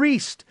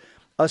priests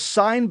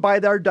assigned by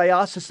their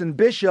diocesan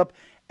bishop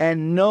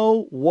and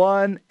no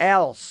one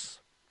else.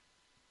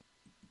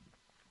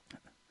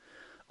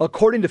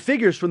 According to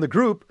figures from the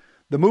group,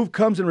 the move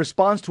comes in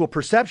response to a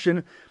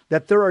perception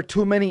that there are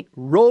too many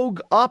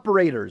rogue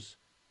operators,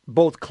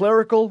 both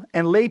clerical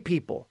and lay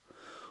people,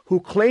 who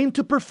claim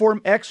to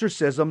perform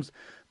exorcisms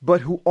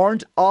but who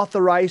aren't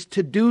authorized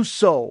to do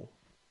so.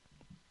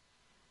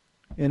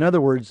 In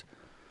other words,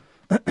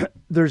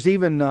 there's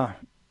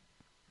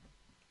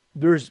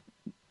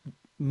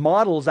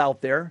models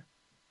out there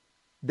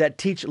that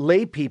teach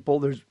lay people.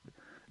 There's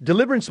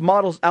deliverance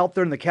models out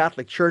there in the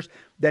Catholic Church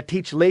that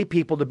teach lay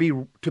people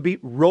to be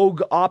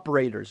rogue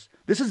operators.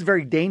 This is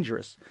very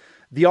dangerous.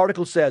 The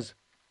article says,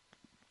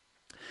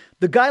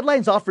 the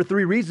guidelines offer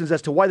 3 reasons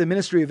as to why the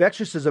ministry of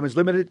exorcism is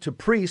limited to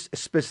priests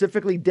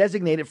specifically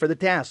designated for the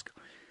task.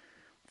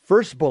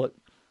 First bullet,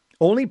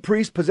 only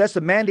priests possess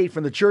a mandate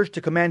from the church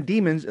to command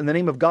demons in the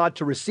name of God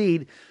to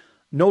recede,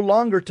 no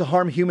longer to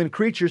harm human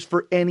creatures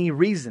for any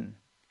reason.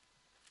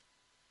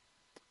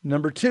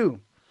 Number 2,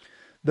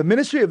 the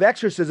ministry of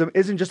exorcism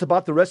isn't just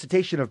about the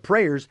recitation of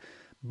prayers,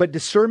 but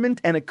discernment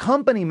and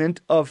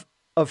accompaniment of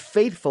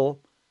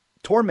faithful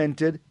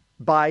tormented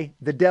by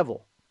the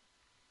devil.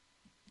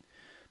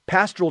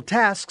 Pastoral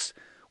tasks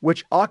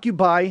which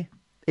occupy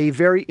a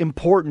very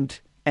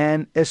important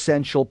and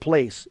essential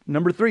place.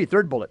 Number 3,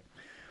 third bullet.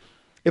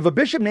 If a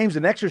bishop names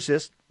an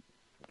exorcist,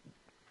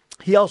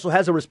 he also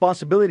has a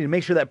responsibility to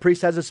make sure that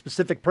priest has a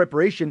specific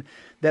preparation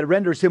that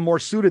renders him more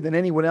suited than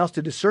anyone else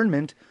to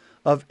discernment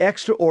of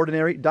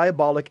extraordinary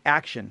diabolic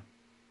action.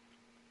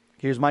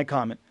 Here's my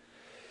comment.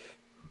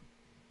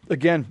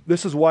 Again,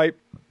 this is why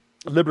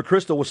Liber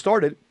Christo was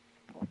started,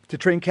 to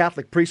train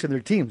Catholic priests and their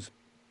teams.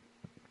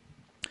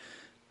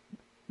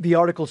 The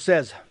article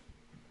says,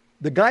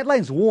 the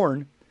guidelines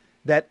warn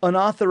that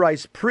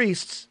unauthorized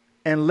priests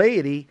and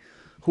laity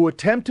who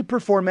attempt to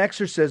perform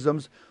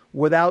exorcisms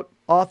without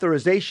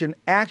authorization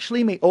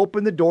actually may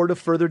open the door to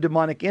further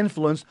demonic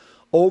influence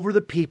over the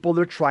people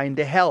they're trying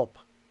to help.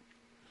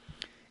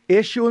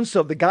 Issuance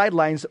of the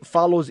guidelines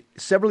follows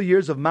several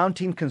years of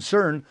mounting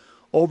concern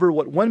over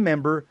what one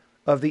member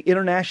of the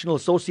International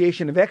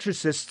Association of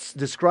Exorcists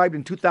described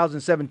in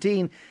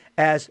 2017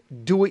 as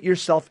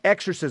do-it-yourself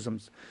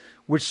exorcisms,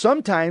 which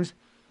sometimes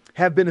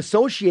have been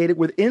associated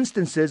with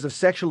instances of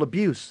sexual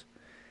abuse.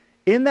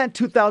 In that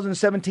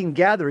 2017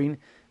 gathering,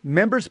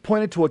 members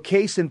pointed to a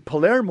case in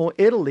Palermo,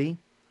 Italy,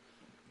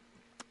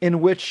 in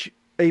which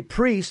a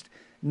priest,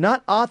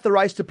 not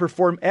authorized to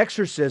perform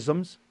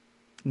exorcisms,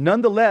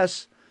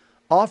 nonetheless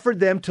offered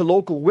them to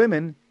local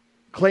women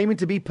claiming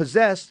to be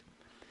possessed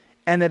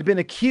and had been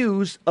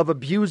accused of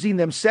abusing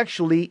them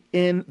sexually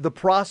in the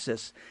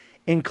process,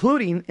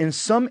 including, in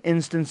some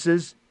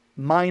instances,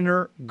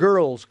 minor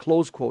girls,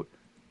 close quote.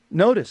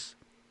 Notice,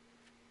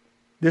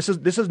 this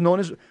is known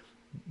as,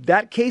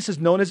 that case is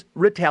known as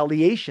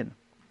retaliation.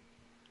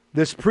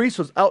 This priest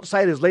was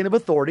outside his lane of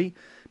authority,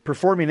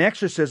 performing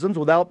exorcisms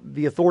without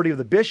the authority of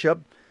the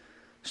bishop.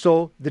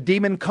 So the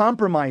demon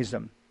compromised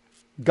him,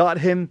 got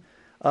him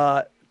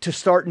to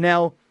start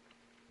now,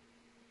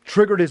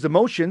 triggered his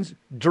emotions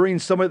during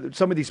some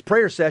of these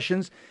prayer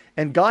sessions,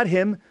 and got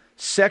him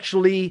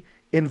sexually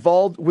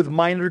involved with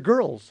minor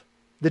girls.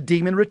 The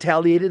demon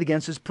retaliated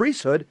against his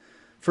priesthood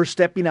for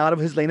stepping out of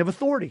his lane of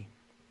authority.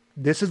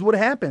 This is what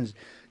happens.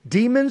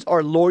 Demons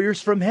are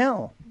lawyers from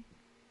hell.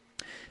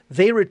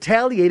 They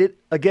retaliated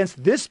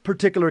against this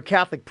particular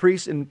Catholic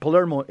priest in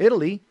Palermo,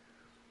 Italy,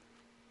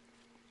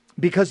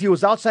 because he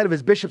was outside of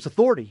his bishop's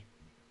authority.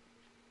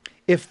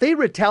 If they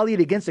retaliate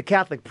against a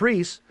Catholic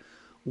priest,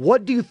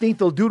 what do you think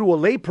they'll do to a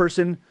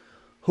layperson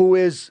who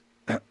is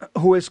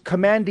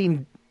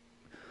commanding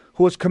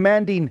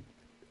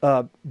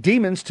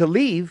demons to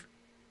leave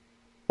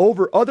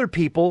over other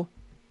people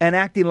and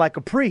acting like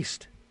a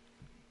priest?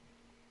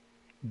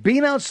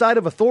 Being outside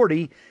of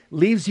authority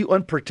leaves you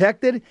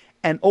unprotected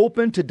and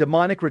open to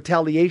demonic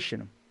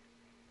retaliation.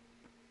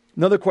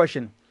 Another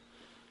question.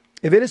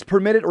 If it is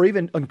permitted or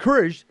even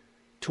encouraged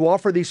to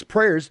offer these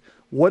prayers,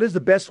 what is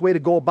the best way to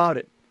go about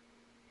it?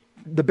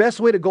 The best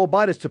way to go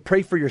about it is to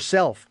pray for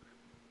yourself.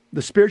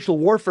 The spiritual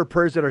warfare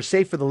prayers that are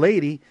safe for the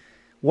laity,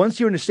 once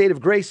you're in a state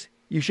of grace,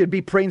 you should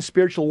be praying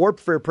spiritual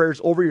warfare prayers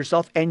over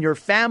yourself and your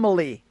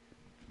family.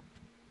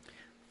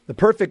 The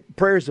perfect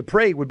prayers to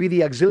pray would be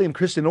the Auxilium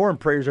Christianorum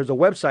prayers. There's a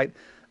website,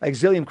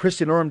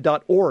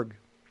 auxiliumchristianorum.org.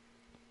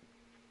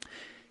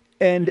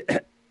 And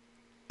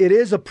it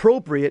is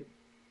appropriate.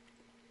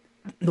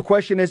 The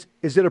question is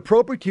it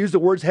appropriate to use the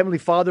words Heavenly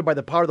Father by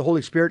the power of the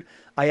Holy Spirit?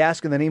 I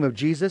ask in the name of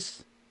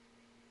Jesus.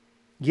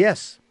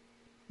 Yes,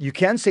 you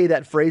can say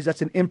that phrase.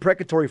 That's an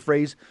imprecatory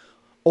phrase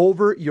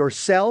over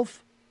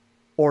yourself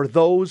or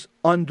those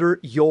under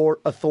your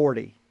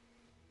authority.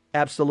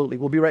 Absolutely.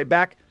 We'll be right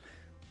back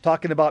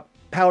talking about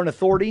power and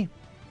authority,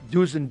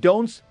 do's and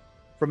don'ts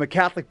from a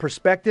Catholic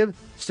perspective.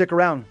 Stick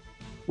around.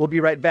 We'll be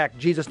right back.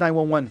 Jesus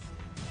 911.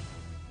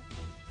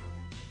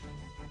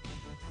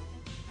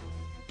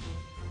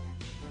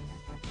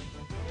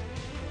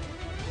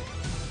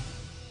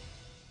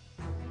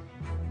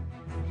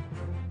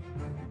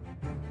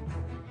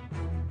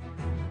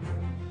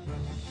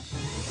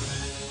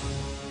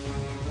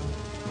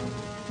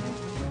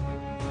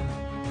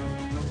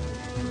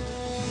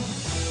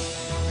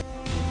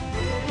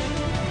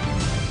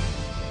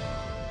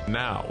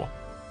 Now,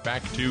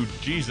 back to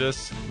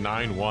Jesus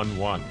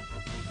 911.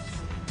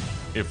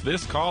 If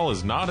this call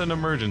is not an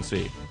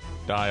emergency,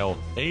 dial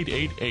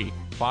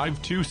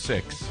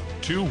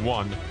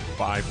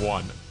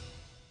 888-526-2151.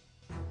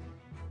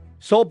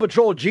 Soul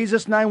Patrol,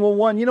 Jesus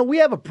 911. You know, we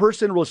have a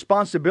personal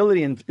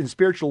responsibility in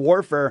spiritual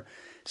warfare.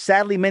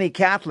 Sadly, many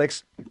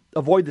Catholics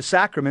avoid the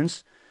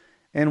sacraments,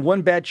 and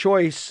one bad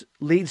choice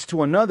leads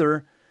to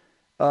another.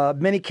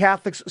 Many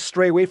Catholics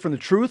stray away from the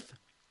truth.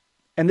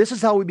 And this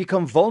is how we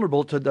become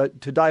vulnerable to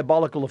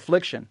diabolical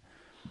affliction.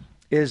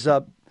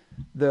 You'll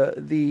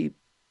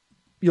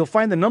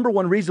find the number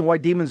one reason why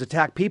demons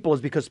attack people is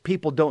because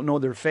people don't know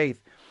their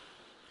faith.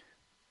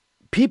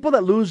 People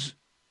that lose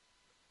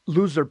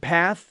their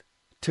path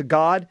to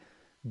God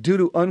due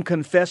to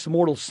unconfessed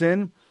mortal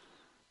sin,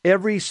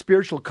 every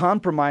spiritual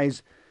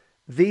compromise,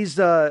 these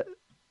are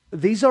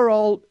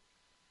all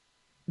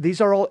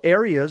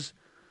areas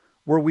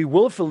where we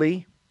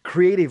willfully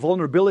create a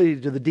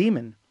vulnerability to the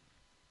demon.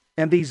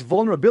 And these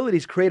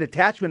vulnerabilities create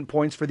attachment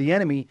points for the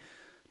enemy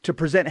to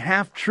present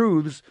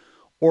half-truths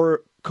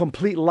or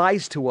complete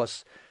lies to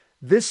us.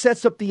 This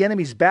sets up the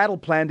enemy's battle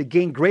plan to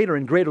gain greater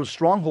and greater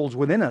strongholds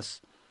within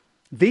us.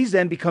 These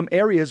then become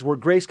areas where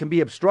grace can be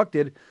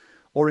obstructed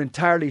or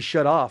entirely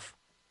shut off.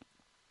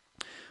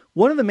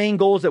 One of the main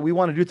goals that we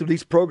want to do through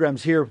these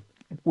programs here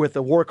with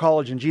the War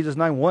College and Jesus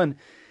 9-1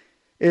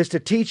 is to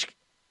teach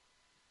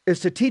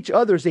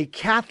others a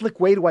Catholic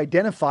way to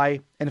identify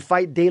and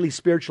fight daily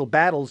spiritual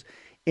battles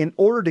in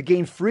order to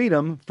gain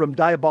freedom from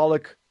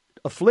diabolic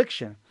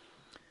affliction.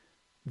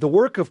 The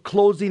work of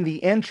closing the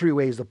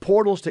entryways, the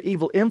portals to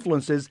evil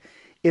influences,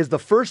 is the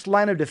first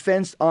line of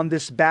defense on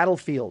this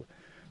battlefield.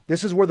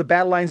 This is where the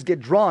battle lines get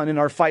drawn in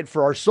our fight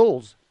for our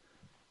souls.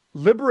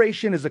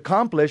 Liberation is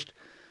accomplished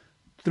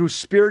through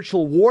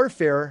spiritual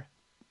warfare,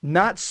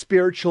 not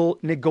spiritual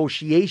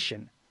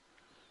negotiation.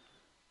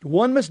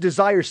 One must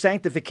desire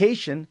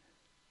sanctification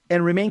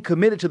and remain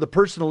committed to the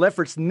personal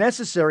efforts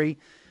necessary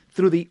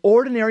through the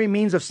ordinary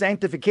means of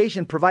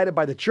sanctification provided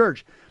by the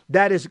church.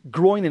 That is,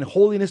 growing in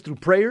holiness through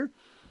prayer,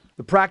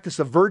 the practice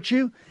of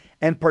virtue,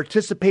 and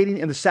participating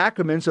in the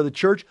sacraments of the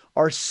church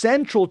are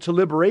central to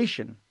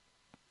liberation.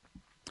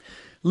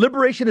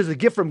 Liberation is a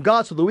gift from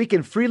God so that we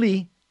can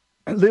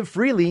live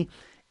freely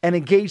and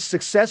engage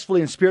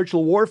successfully in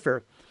spiritual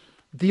warfare.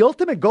 The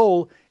ultimate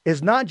goal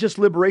is not just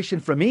liberation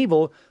from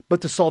evil,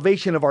 but the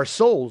salvation of our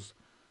souls.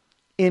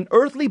 In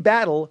earthly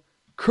battle,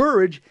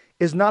 courage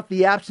is not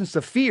the absence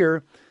of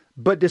fear,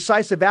 but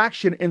decisive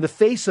action in the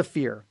face of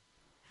fear.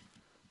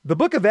 The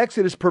book of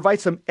Exodus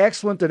provides some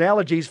excellent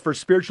analogies for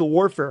spiritual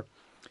warfare.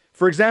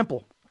 For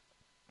example,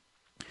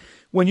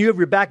 when you have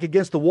your back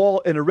against the wall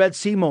in a Red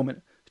Sea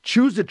moment,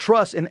 choose to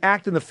trust and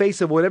act in the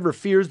face of whatever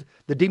fears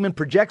the demon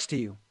projects to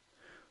you.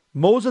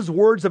 Moses'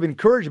 words of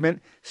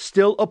encouragement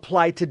still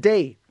apply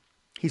today.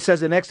 He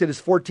says in Exodus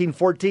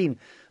 14:14,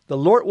 "The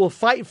Lord will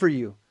fight for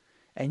you,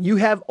 and you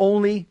have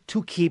only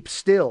to keep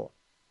still."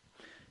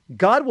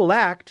 God will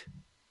act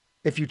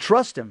if you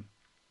trust him.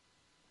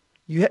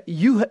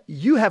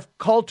 You have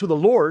called to the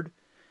Lord,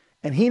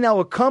 and he now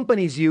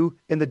accompanies you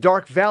in the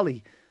dark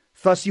valley.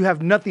 Thus you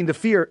have nothing to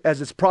fear,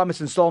 as is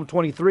promised in Psalm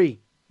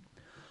 23.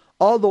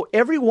 Although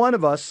every one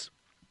of us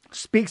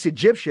speaks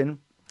Egyptian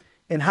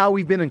and how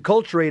we've been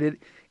enculturated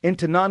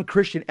into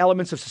non-Christian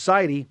elements of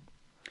society,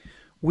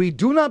 we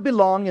do not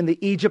belong in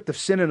the Egypt of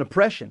sin and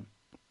oppression.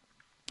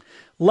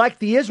 Like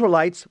the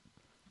Israelites,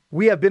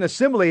 we have been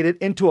assimilated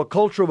into a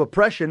culture of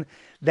oppression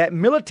that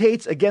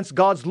militates against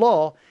God's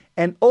law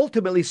and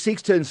ultimately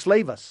seeks to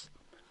enslave us.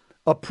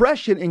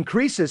 Oppression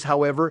increases,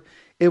 however,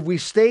 if we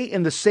stay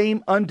in the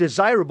same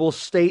undesirable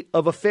state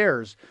of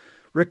affairs.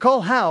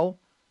 Recall how,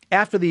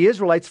 after the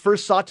Israelites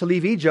first sought to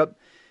leave Egypt,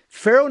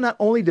 Pharaoh not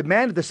only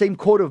demanded the same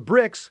quota of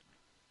bricks,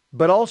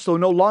 but also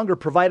no longer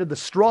provided the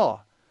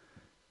straw.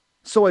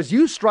 So as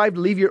you strive to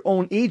leave your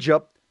own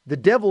Egypt, the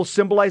devil,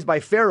 symbolized by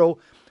Pharaoh,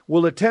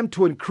 will attempt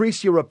to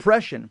increase your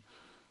oppression.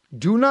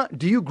 Do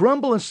you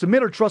grumble and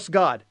submit or trust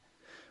God?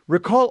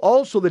 Recall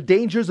also the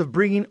dangers of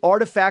bringing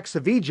artifacts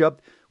of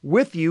Egypt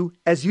with you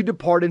as you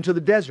depart into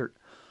the desert.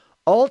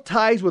 All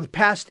ties with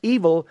past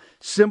evil,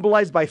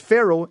 symbolized by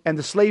Pharaoh and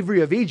the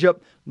slavery of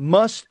Egypt,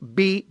 must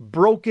be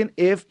broken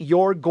if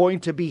you're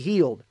going to be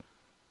healed.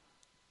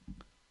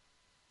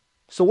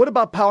 So what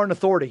about power and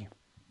authority?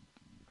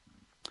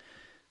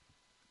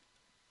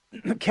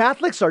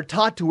 Catholics are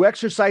taught to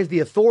exercise the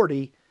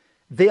authority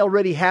they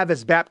already have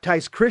as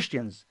baptized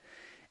Christians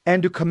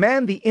and to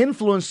command the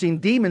influencing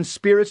demon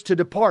spirits to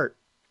depart.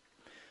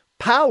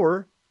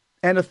 Power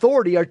and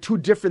authority are two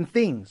different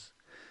things.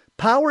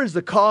 Power is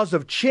the cause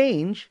of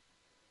change.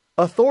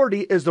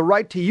 Authority is the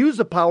right to use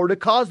the power to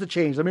cause the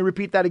change. Let me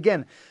repeat that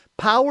again.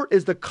 Power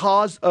is the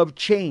cause of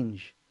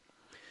change.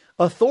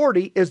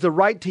 Authority is the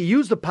right to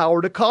use the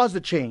power to cause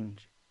the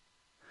change.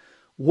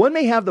 One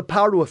may have the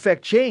power to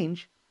affect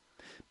change,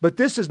 but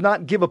this does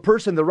not give a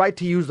person the right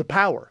to use the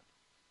power.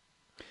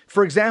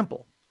 For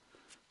example,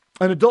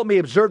 an adult may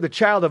observe the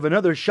child of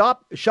another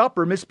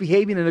shopper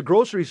misbehaving in a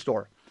grocery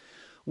store.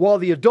 While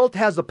the adult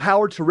has the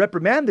power to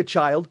reprimand the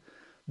child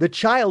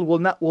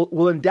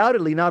will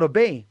undoubtedly not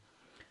obey.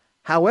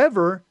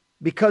 However,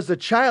 because the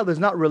child is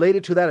not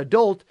related to that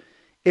adult,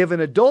 if an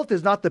adult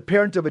is not the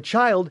parent of a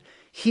child,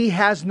 he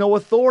has no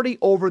authority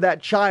over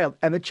that child,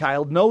 and the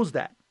child knows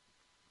that.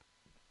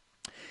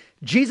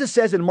 Jesus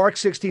says in Mark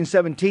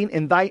 16:17,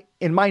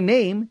 in my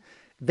name,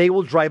 they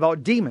will drive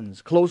out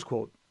demons, close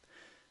quote.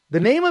 The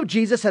name of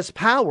Jesus has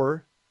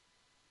power,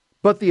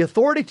 but the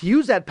authority to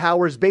use that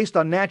power is based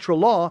on natural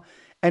law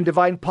and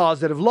divine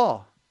positive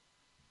law.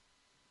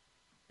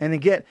 And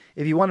again,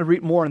 if you want to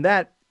read more on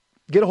that,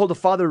 get a hold of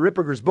Father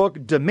Ripperger's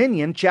book,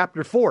 Dominion,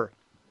 chapter 4,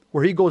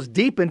 where he goes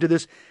deep into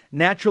this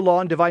natural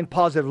law and divine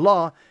positive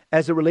law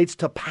as it relates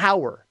to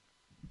power.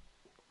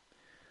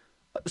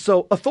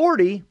 So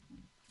authority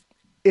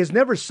is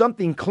never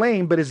something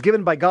claimed, but is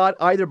given by God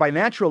either by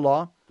natural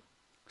law,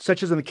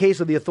 such as in the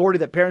case of the authority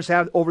that parents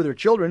have over their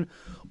children,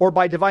 or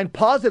by divine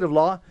positive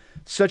law,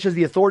 such as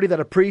the authority that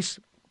a priest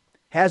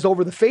has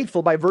over the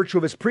faithful by virtue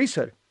of his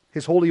priesthood,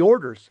 his holy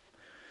orders.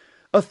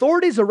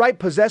 Authority is a right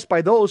possessed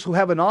by those who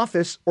have an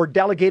office or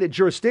delegated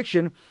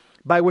jurisdiction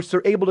by which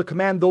they're able to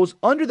command those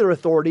under their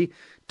authority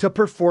to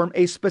perform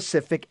a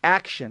specific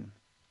action.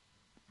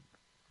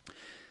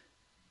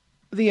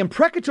 The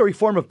imprecatory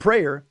form of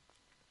prayer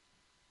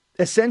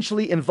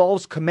essentially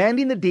involves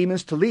commanding the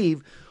demons to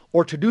leave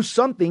or to do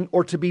something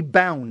or to be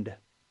bound.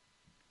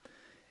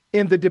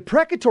 In the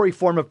deprecatory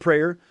form of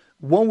prayer,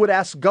 one would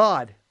ask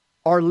God,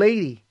 Our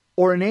Lady,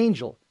 or an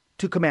angel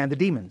to command the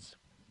demons.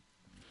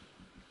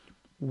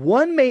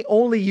 One may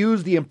only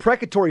use the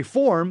imprecatory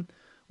form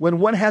when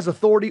one has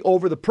authority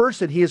over the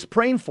person he is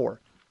praying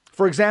for.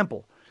 For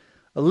example,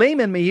 a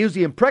layman may use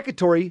the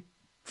imprecatory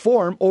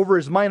form over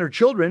his minor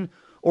children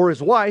or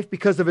his wife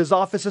because of his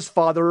office as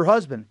father or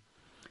husband.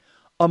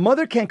 A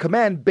mother can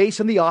command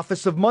based on the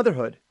office of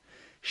motherhood.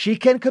 She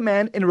can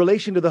command in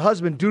relation to the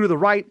husband due to the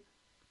right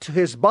to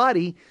his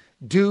body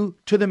due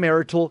to the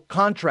marital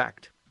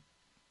contract.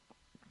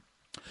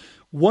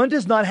 One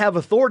does not have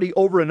authority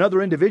over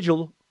another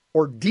individual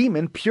or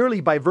demon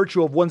purely by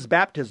virtue of one's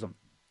baptism.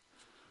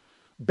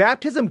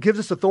 Baptism gives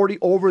us authority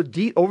over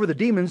the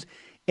demons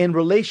in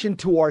relation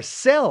to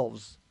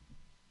ourselves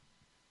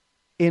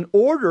in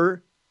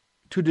order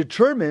to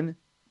determine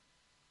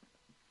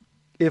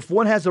if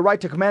one has the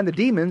right to command the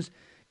demons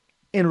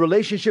in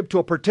relationship to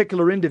a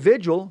particular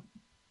individual.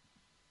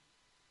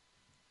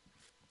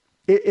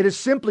 It is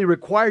simply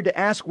required to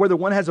ask whether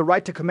one has a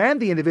right to command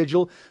the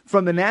individual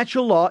from the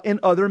natural law in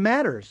other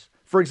matters.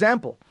 For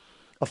example,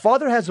 a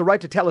father has the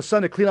right to tell his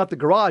son to clean out the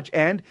garage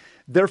and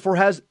therefore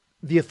has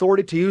the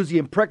authority to use the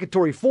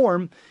imprecatory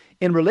form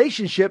in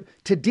relationship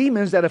to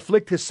demons that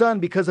afflict his son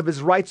because of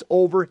his rights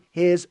over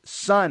his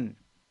son.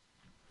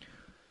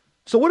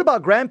 So what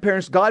about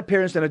grandparents,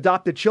 godparents, and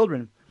adopted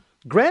children?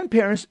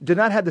 Grandparents do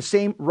not have the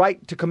same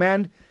right to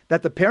command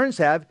that the parents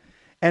have,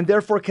 and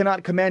therefore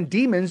cannot command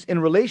demons in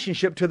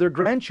relationship to their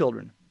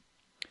grandchildren.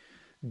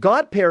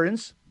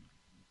 Godparents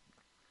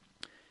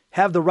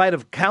have the right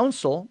of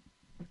counsel,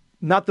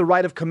 not the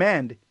right of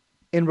command,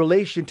 in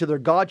relation to their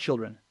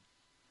godchildren.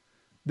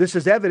 This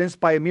is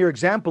evidenced by a mere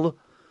example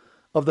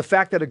of the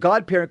fact that a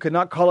godparent could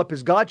not call up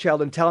his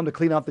godchild and tell him to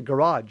clean out the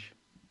garage.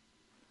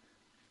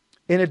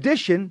 In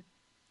addition,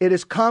 it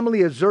is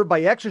commonly observed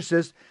by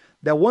exorcists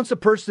that once a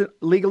person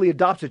legally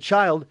adopts a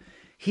child,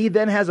 he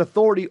then has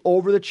authority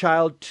over the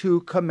child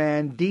to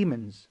command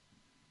demons.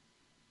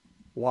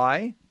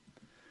 Why?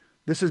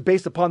 This is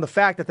based upon the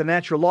fact that the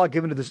natural law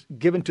given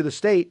to the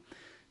state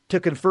to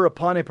confer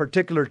upon a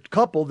particular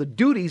couple the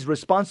duties,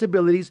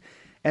 responsibilities,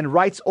 and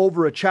rights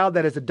over a child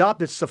that is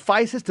adopted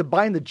suffices to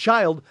bind the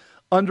child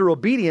under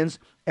obedience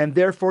and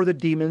therefore the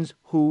demons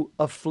who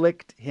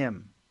afflict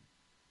him.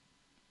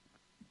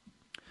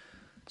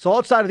 So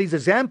outside of these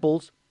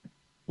examples,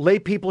 lay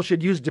people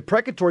should use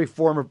deprecatory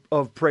form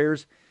of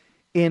prayers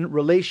in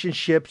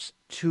relationships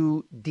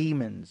to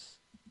demons.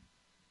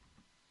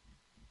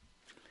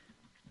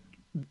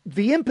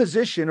 The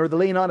imposition or the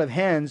laying on of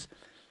hands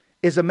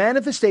is a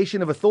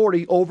manifestation of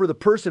authority over the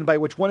person by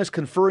which one is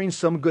conferring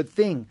some good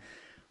thing.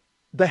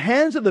 The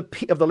hands of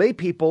the lay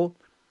people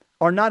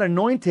are not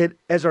anointed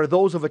as are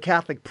those of a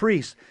Catholic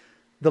priest.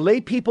 The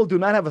lay people do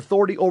not have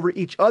authority over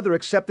each other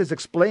except as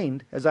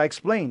I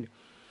explained.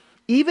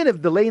 Even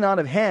if the laying on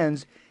of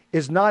hands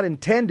is not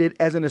intended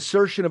as an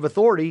assertion of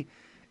authority,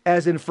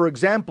 as in, for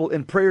example,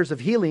 in prayers of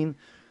healing,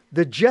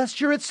 the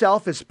gesture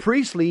itself is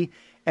priestly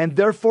and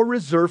therefore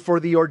reserved for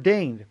the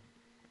ordained.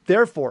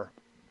 Therefore,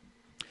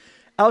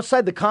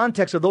 outside the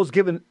context of those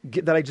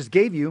that I just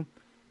gave you,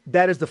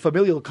 that is the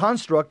familial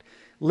construct,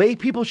 lay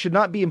people should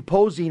not be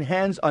imposing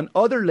hands on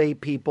other lay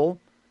people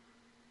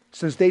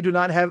since they do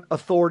not have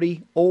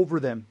authority over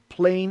them,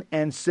 plain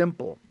and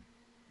simple.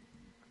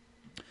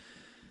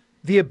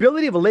 The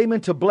ability of a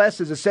layman to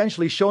bless is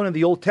essentially shown in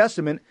the Old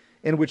Testament,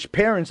 in which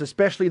parents,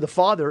 especially the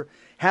father,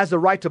 has the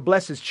right to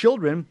bless his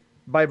children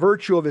by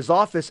virtue of his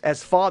office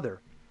as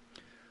father.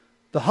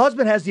 The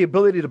husband has the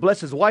ability to bless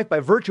his wife by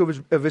virtue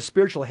of his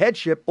spiritual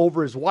headship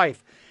over his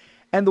wife.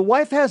 And the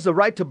wife has the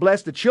right to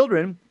bless the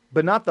children,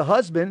 but not the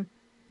husband,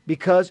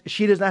 because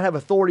she does not have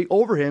authority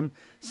over him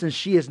since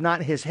she is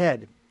not his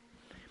head.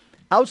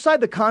 Outside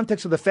the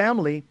context of the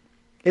family,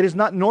 it is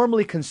not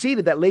normally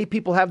conceded that lay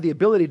people have the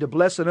ability to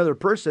bless another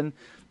person.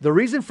 The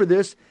reason for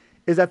this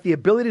is that the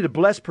ability to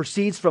bless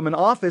proceeds from an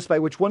office by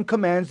which one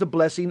commands the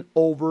blessing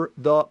over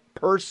the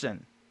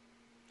person.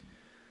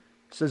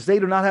 Since they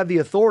do not have the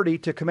authority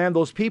to command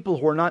those people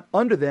who are not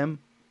under them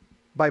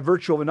by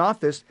virtue of an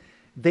office,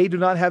 they do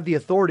not have the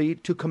authority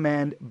to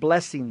command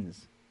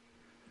blessings.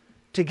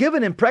 To give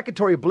an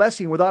imprecatory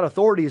blessing without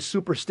authority is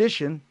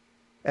superstition,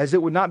 as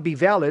it would not be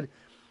valid.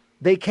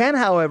 They can,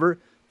 however,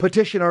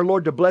 petition our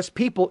Lord to bless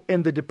people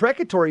in the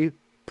deprecatory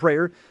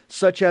prayer,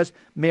 such as,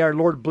 "May our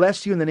Lord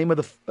bless you in the name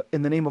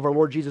of our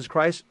Lord Jesus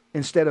Christ,"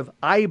 instead of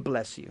 "I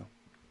bless you."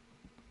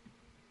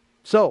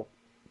 So,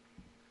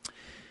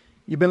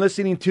 you've been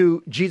listening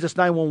to Jesus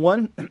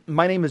 911.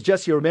 My name is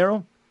Jesse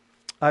Romero.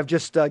 I've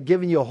just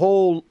given you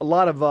a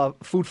lot of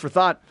food for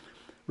thought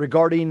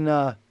regarding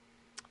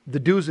the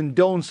do's and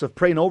don'ts of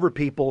praying over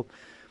people.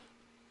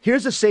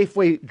 Here's a safe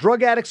way.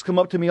 Drug addicts come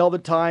up to me all the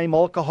time,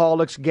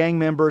 alcoholics, gang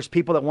members,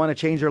 people that want to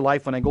change their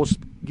life when I go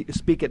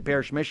speak at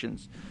parish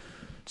missions.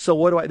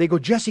 So they go,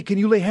 "Jesse, can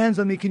you lay hands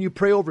on me? Can you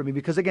pray over me?"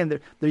 Because again,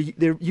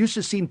 they're used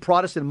to seeing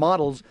Protestant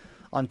models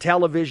on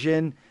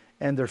television,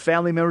 and their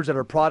family members that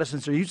are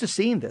Protestants are used to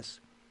seeing this.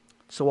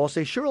 So I'll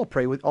say, "Sure, I'll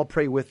pray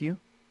with you."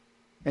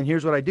 And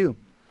here's what I do.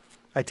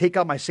 I take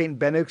out my St.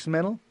 Benedict's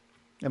medal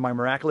and my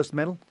miraculous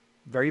medal,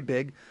 very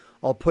big.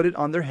 I'll put it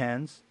on their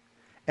hands,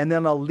 and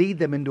then I'll lead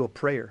them into a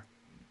prayer.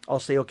 I'll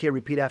say, "Okay,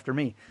 repeat after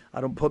me."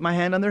 I don't put my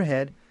hand on their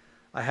head.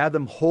 I have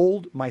them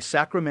hold my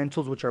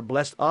sacramentals, which are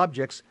blessed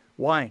objects.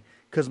 Why?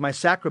 Because my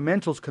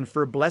sacramentals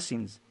confer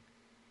blessings.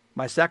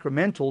 My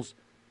sacramentals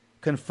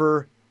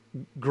confer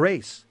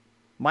grace.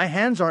 My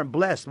hands aren't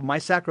blessed, but my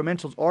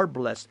sacramentals are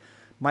blessed.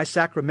 My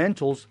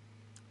sacramentals,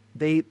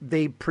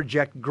 they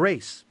project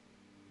grace.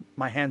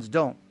 My hands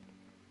don't.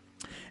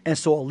 And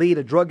so I'll lead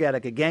a drug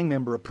addict, a gang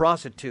member, a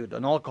prostitute,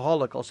 an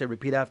alcoholic. I'll say,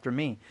 repeat after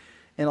me.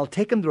 And I'll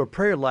take them to a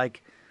prayer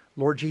like,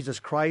 Lord Jesus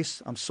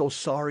Christ, I'm so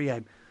sorry.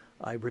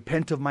 I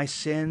repent of my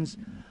sins.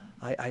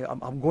 I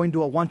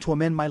want to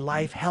amend my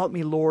life. Help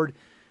me, Lord.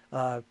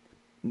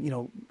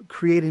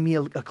 Create in me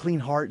a clean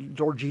heart,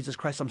 Lord Jesus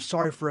Christ. I'm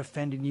sorry for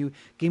offending you.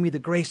 Give me the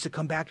grace to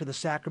come back to the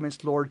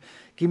sacraments, Lord.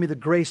 Give me the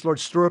grace, Lord.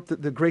 Stir up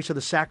the grace of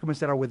the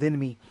sacraments that are within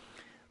me.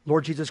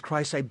 Lord Jesus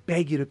Christ, I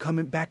beg you to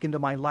come back into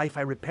my life.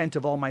 I repent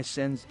of all my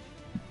sins.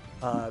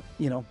 I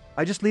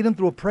just lead them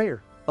through a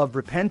prayer of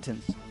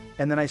repentance.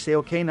 And then I say,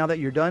 okay, now that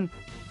you're done,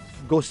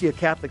 go see a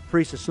Catholic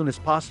priest as soon as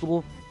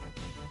possible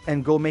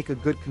and go make a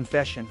good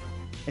confession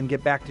and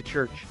get back to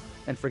church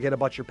and forget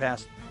about your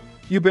past.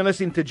 You've been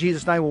listening to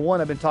Jesus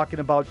 911. I've been talking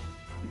about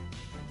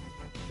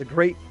the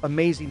great,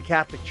 amazing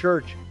Catholic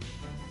Church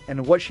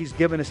and what she's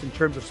given us in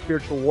terms of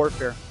spiritual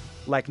warfare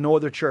like no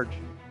other church,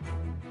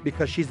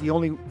 because she's the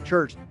only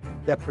church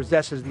that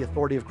possesses the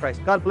authority of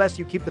Christ. God bless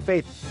you. Keep the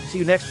faith. See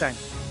you next time.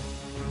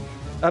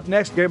 Up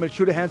next, Gary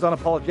Machuda, Hands on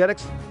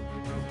Apologetics.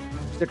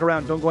 Stick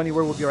around. Don't go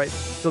anywhere. We'll be right.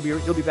 He'll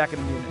be back in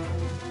a minute.